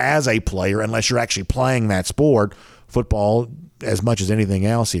better as a player unless you're actually playing that sport, football, as much as anything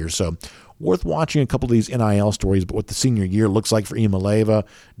else here. So worth watching a couple of these NIL stories, but what the senior year looks like for Iamaleava.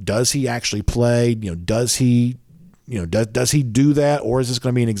 Does he actually play? You know, does he do that? Or is this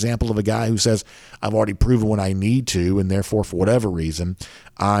going to be an example of a guy who says, I've already proven what I need to, and therefore, for whatever reason,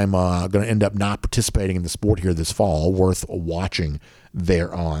 I'm going to end up not participating in the sport here this fall? Worth watching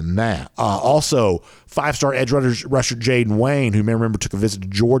there on that. Also, five-star edge rusher Jaden Wayne, who you may remember took a visit to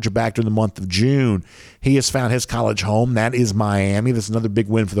Georgia back during the month of June. He has found his college home. That is Miami. That's another big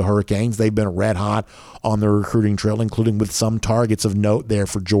win for the Hurricanes. They've been red hot on their recruiting trail, including with some targets of note there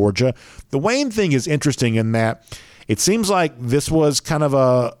for Georgia. The Wayne thing is interesting in that it seems like this was kind of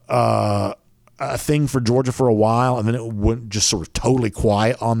a thing for Georgia for a while, and then it went just sort of totally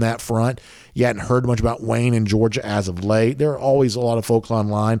quiet on that front. You hadn't heard much about Wayne in Georgia as of late. There are always a lot of folks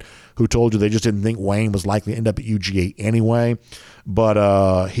online who told you they just didn't think Wayne was likely to end up at UGA anyway.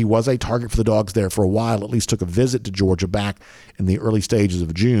 But he was a target for the Dogs there for a while, at least took a visit to Georgia back in the early stages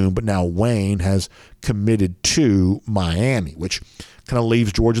of June. But now Wayne has committed to Miami, which kind of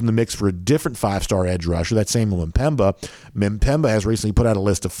leaves Georgia in the mix for a different five-star edge rusher. That's Samuel Mpemba. Mpemba has recently put out a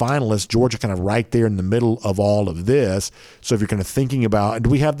list of finalists. Georgia kind of right there in the middle of all of this. So if you're kind of thinking about, do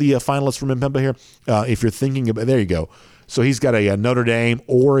we have the finalists from Mpemba here? If you're thinking about, there you go. So he's got a Notre Dame,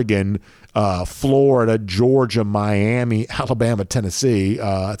 Oregon, Florida, Georgia, Miami, Alabama, Tennessee.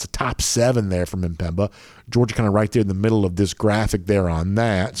 It's a top 7 there from Mpemba. Georgia kind of right there in the middle of this graphic there on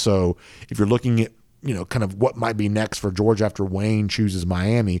that. So if you're looking at kind of what might be next for Georgia after Wayne chooses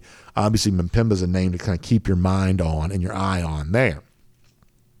Miami. Obviously, Mpemba's a name to kind of keep your mind on and your eye on there.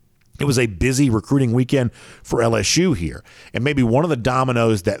 It was a busy recruiting weekend for LSU here, and maybe one of the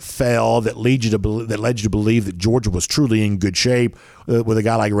dominoes that fell that led you to believe that Georgia was truly in good shape with a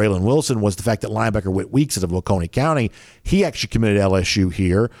guy like Raylan Wilson was the fact that linebacker Whit Weeks out of Oconee County, he actually committed to LSU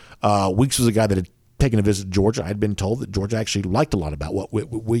here. Weeks was a guy that had taken a visit to Georgia. I had been told that Georgia actually liked a lot about what Whit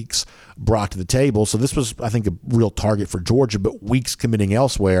Weeks brought to the table, so this was, I think, a real target for Georgia, but Weeks committing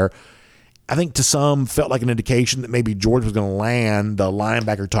elsewhere, I think to some felt like an indication that maybe Georgia was going to land the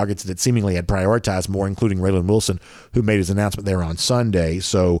linebacker targets that it seemingly had prioritized more, including Raylan Wilson, who made his announcement there on Sunday.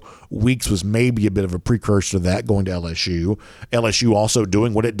 So Weeks was maybe a bit of a precursor to that going to LSU. LSU also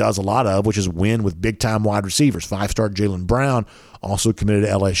doing what it does a lot of, which is win with big-time wide receivers. 5-star Jaylen Brown also committed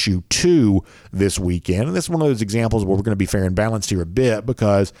to LSU 2 this weekend. And this is one of those examples where we're going to be fair and balanced here a bit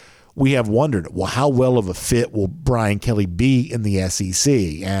because we have wondered, well, how well of a fit will Brian Kelly be in the SEC?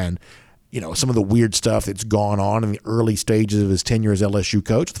 And some of the weird stuff that's gone on in the early stages of his tenure as LSU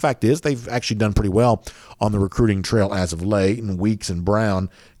coach. The fact is they've actually done pretty well on the recruiting trail as of late, and Weeks and Brown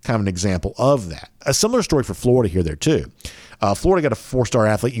kind of an example of that. A similar story for Florida here there too. Florida got a 4-star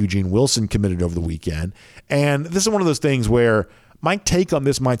athlete, Eugene Wilson, committed over the weekend. And this is one of those things where my take on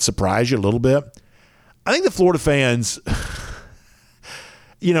this might surprise you a little bit. I think the Florida fans,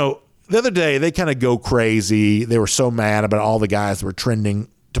 the other day they kind of go crazy. They were so mad about all the guys that were trending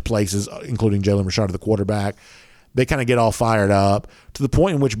to places, including Jalen Richard, the quarterback. They kind of get all fired up to the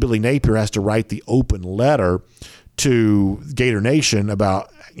point in which Billy Napier has to write the open letter to Gator Nation about,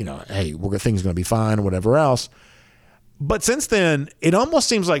 hey, things are going to be fine or whatever else. But since then, it almost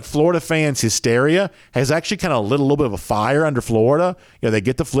seems like Florida fans' hysteria has actually kind of lit a little bit of a fire under Florida. They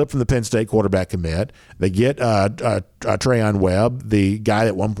get the flip from the Penn State quarterback commit. They get Trayon Webb, the guy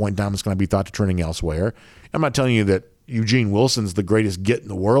at one point in time is going to be thought to trending elsewhere. I'm not telling you that Eugene Wilson's the greatest get in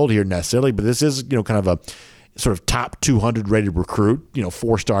the world here necessarily, but this is, kind of a sort of top 200 rated recruit,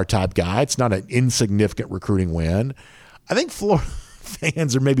 4-star type guy. It's not an insignificant recruiting win. I think Florida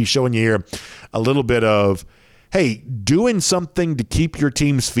fans are maybe showing you here a little bit of, hey, doing something to keep your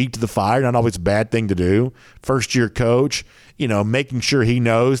team's feet to the fire, not always a bad thing to do. First-year coach, making sure he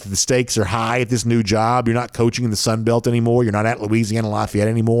knows that the stakes are high at this new job. You're not coaching in the Sun Belt anymore. You're not at Louisiana Lafayette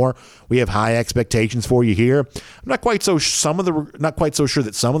anymore. We have high expectations for you here. I'm not quite so sure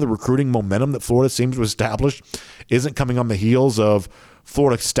that some of the recruiting momentum that Florida seems to establish isn't coming on the heels of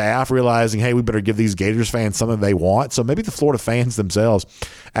Florida staff realizing, hey, we better give these Gators fans something they want. So maybe the Florida fans themselves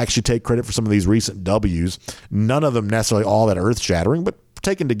actually take credit for some of these recent W's. None of them necessarily all that earth-shattering, but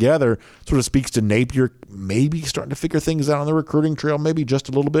taken together sort of speaks to Napier maybe starting to figure things out on the recruiting trail, maybe just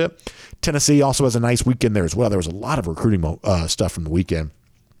a little bit. Tennessee also has a nice weekend there as well. There was a lot of recruiting stuff from the weekend.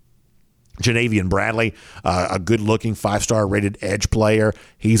 Janavian Bradley, a good-looking 5-star rated edge player.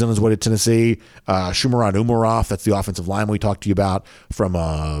 He's on his way to Tennessee. Shumaron Umarov, that's the offensive line we talked to you about from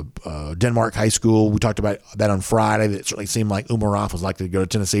Denmark High School. We talked about that on Friday. It certainly seemed like Umarov was likely to go to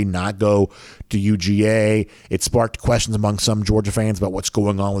Tennessee, not go to UGA. It sparked questions among some Georgia fans about what's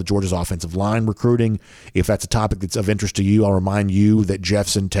going on with Georgia's offensive line recruiting. If that's a topic that's of interest to you, I'll remind you that Jeff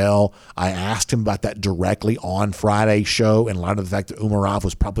Sentell, I asked him about that directly on Friday's show in light of the fact that Umarov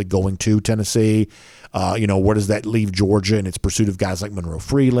was probably going to Tennessee. Where does that leave Georgia in its pursuit of guys like Monroe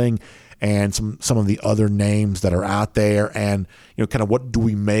Freeling and some of the other names that are out there? And, kind of what do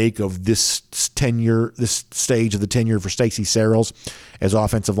we make of this stage of the tenure for Stacey Searels as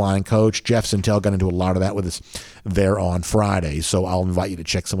offensive line coach? Jeff Sentell got into a lot of that with us there on Friday, so I'll invite you to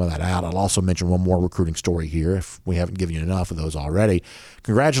check some of that out. I'll also mention one more recruiting story here if we haven't given you enough of those already.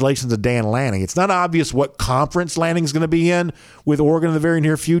 Congratulations to Dan Lanning. It's not obvious what conference Lanning's going to be in with Oregon in the very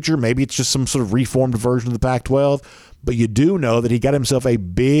near future. Maybe it's just some sort of reformed version of the Pac-12. But you do know that he got himself a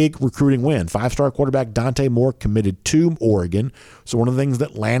big recruiting win. 5-star quarterback Dante Moore committed to Oregon. So one of the things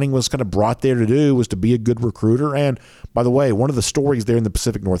that Lanning was kind of brought there to do was to be a good recruiter. And by the way, one of the stories there in the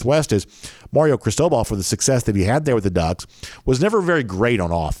Pacific Northwest is Mario Cristobal, for the success that he had there with the Ducks, was never very great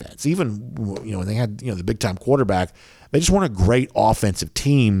on offense. Even when they had the big-time quarterback, they just weren't a great offensive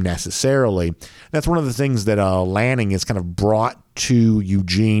team necessarily. That's one of the things that Lanning has kind of brought to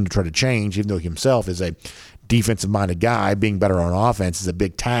Eugene to try to change, even though he himself is a defensive-minded guy. Being better on offense is a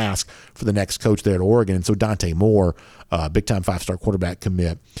big task for the next coach there at Oregon. And so Dante Moore, big-time 5-star quarterback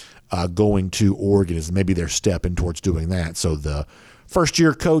commit, going to Oregon is maybe their step in towards doing that. So the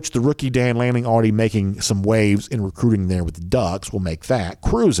first-year coach, the rookie Dan Lanning, already making some waves in recruiting there with the Ducks, will make that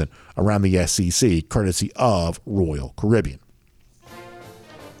cruising around the SEC, courtesy of Royal Caribbean.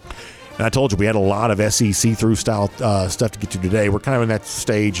 And I told you we had a lot of SEC through style stuff to get to today. We're kind of in that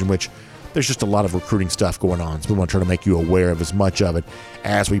stage in which there's just a lot of recruiting stuff going on, so we want to try to make you aware of as much of it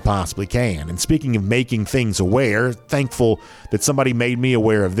as we possibly can. And speaking of making things aware, thankful that somebody made me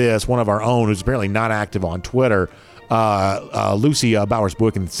aware of this. One of our own, who's apparently not active on Twitter, Lucy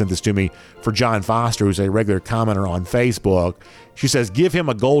Bowers-Boykin sent this to me for John Foster, who's a regular commenter on Facebook. She says, give him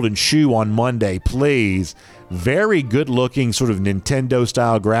a golden shoe on Monday, please. Very good-looking sort of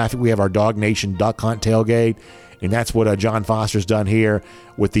Nintendo-style graphic. We have our Dog Nation Duck Hunt tailgate, and that's what John Foster's done here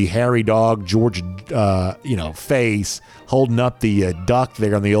with the hairy dog, George, face, holding up the duck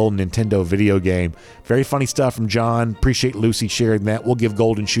there on the old Nintendo video game. Very funny stuff from John. Appreciate Lucy sharing that. We'll give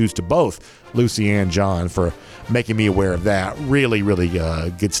golden shoes to both Lucy and John for making me aware of that. Really, really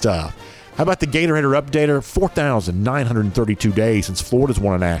good stuff. How about the Gator Hitter Updater? 4,932 days since Florida's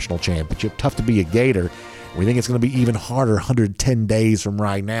won a national championship. Tough to be a Gator. We think it's going to be even harder 110 days from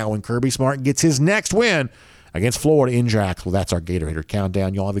right now when Kirby Smart gets his next win against Florida in Jacksonville. That's our Gator Hitter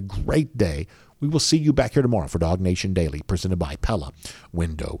Countdown. Y'all have a great day. We will see you back here tomorrow for Dog Nation Daily, presented by Pella,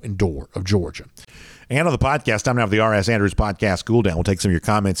 Window and Door of Georgia. And on the podcast, time now for the R.S. Andrews Podcast Cool Down. We'll take some of your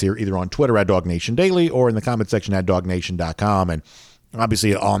comments here, either on Twitter at Dog Nation Daily or in the comment section at DogNation.com. And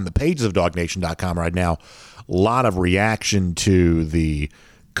obviously on the pages of DogNation.com right now, a lot of reaction to the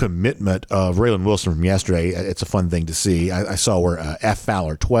commitment of Raylan Wilson from yesterday. It's a fun thing to see. I saw where F.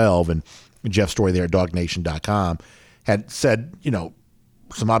 Fowler 12 and Jeff's story there at DogNation.com had said,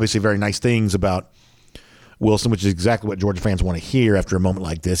 some obviously very nice things about Wilson, which is exactly what Georgia fans want to hear after a moment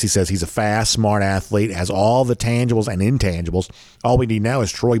like this. He says he's a fast, smart athlete, has all the tangibles and intangibles. All we need now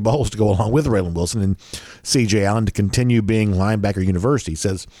is Troy Bowles to go along with Raylan Wilson and C.J. Allen to continue being linebacker university. He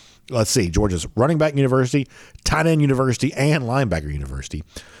says, let's see, Georgia's running back university, tight end university, and linebacker university.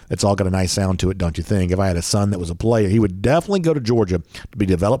 It's all got a nice sound to it, don't you think? If I had a son that was a player, he would definitely go to Georgia to be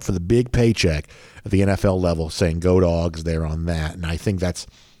developed for the big paycheck at the NFL level, saying go Dogs there on that. And I think that's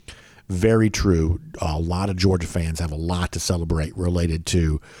very true. A lot of Georgia fans have a lot to celebrate related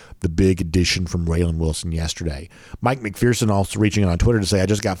to the big addition from Raylan Wilson yesterday. Mike McPherson also reaching out on Twitter to say, I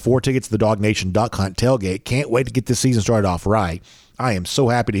just got 4 tickets to the Dog Nation Duck Hunt tailgate. Can't wait to get this season started off right. I am so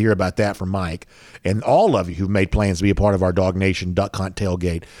happy to hear about that from Mike and all of you who've made plans to be a part of our Dog Nation Duck Hunt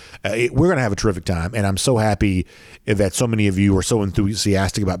tailgate. We're going to have a terrific time, and I'm so happy that so many of you are so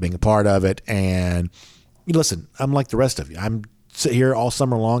enthusiastic about being a part of it. And listen, I'm like the rest of you. I'm sitting here all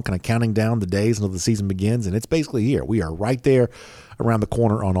summer long kind of counting down the days until the season begins, and it's basically here. We are right there around the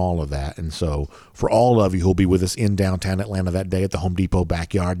corner on all of that. And so for all of you who'll be with us in downtown Atlanta that day at the Home Depot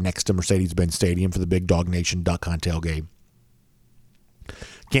backyard next to Mercedes-Benz Stadium for the big Dog Nation Duck Hunt tailgate,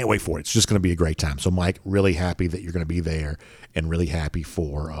 can't wait for it. It's just going to be a great time. So, Mike, really happy that you're going to be there and really happy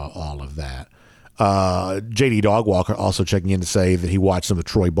for all of that. J.D. Dogwalker also checking in to say that he watched some of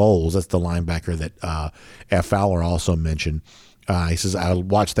Troy Bowles. That's the linebacker that F. Fowler also mentioned. He says, I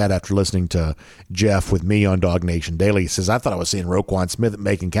watched that after listening to Jeff with me on Dog Nation Daily. He says, I thought I was seeing Roquan Smith at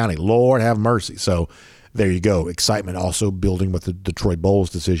Macon County. Lord have mercy. So there you go. Excitement also building with the Troy Bowles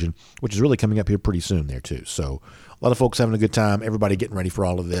decision, which is really coming up here pretty soon there too. So a lot of folks having a good time. Everybody getting ready for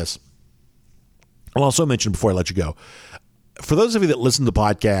all of this. I'll also mention before I let you go, for those of you that listen to the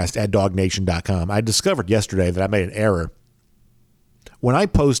podcast at DogNation.com, I discovered yesterday that I made an error. When I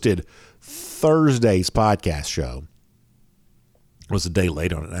posted Thursday's podcast show, it was a day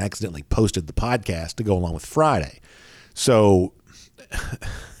late on it, and I accidentally posted the podcast to go along with Friday. So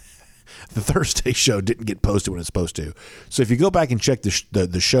the Thursday show didn't get posted when it's supposed to. So if you go back and check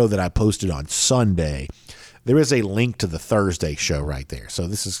the show that I posted on Sunday, there is a link to the Thursday show right there. So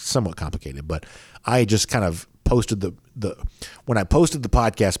this is somewhat complicated, but I just kind of posted when I posted the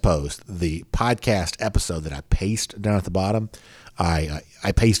podcast post, the podcast episode that I pasted down at the bottom, I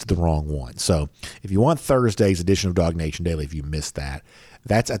pasted the wrong one. So if you want Thursday's edition of Dog Nation Daily, if you missed that,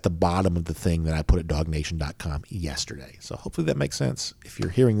 that's at the bottom of the thing that I put at DogNation.com yesterday. So hopefully that makes sense. If you're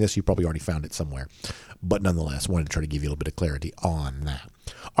hearing this, you probably already found it somewhere. But nonetheless, wanted to try to give you a little bit of clarity on that.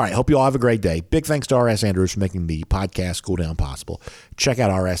 All right, hope you all have a great day. Big thanks to R.S. Andrews for making the podcast Cool Down possible. Check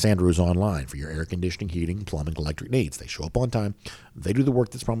out R.S. Andrews online for your air conditioning, heating, plumbing, electric needs. They show up on time. They do the work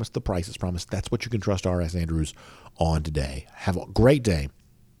that's promised, the price is promised. That's what you can trust R.S. Andrews on today. Have a great day.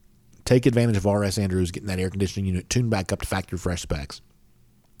 Take advantage of R.S. Andrews getting that air conditioning unit tuned back up to factory fresh specs.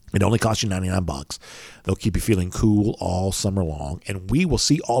 It only costs you $99. They'll keep you feeling cool all summer long. And we will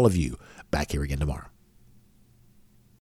see all of you back here again tomorrow.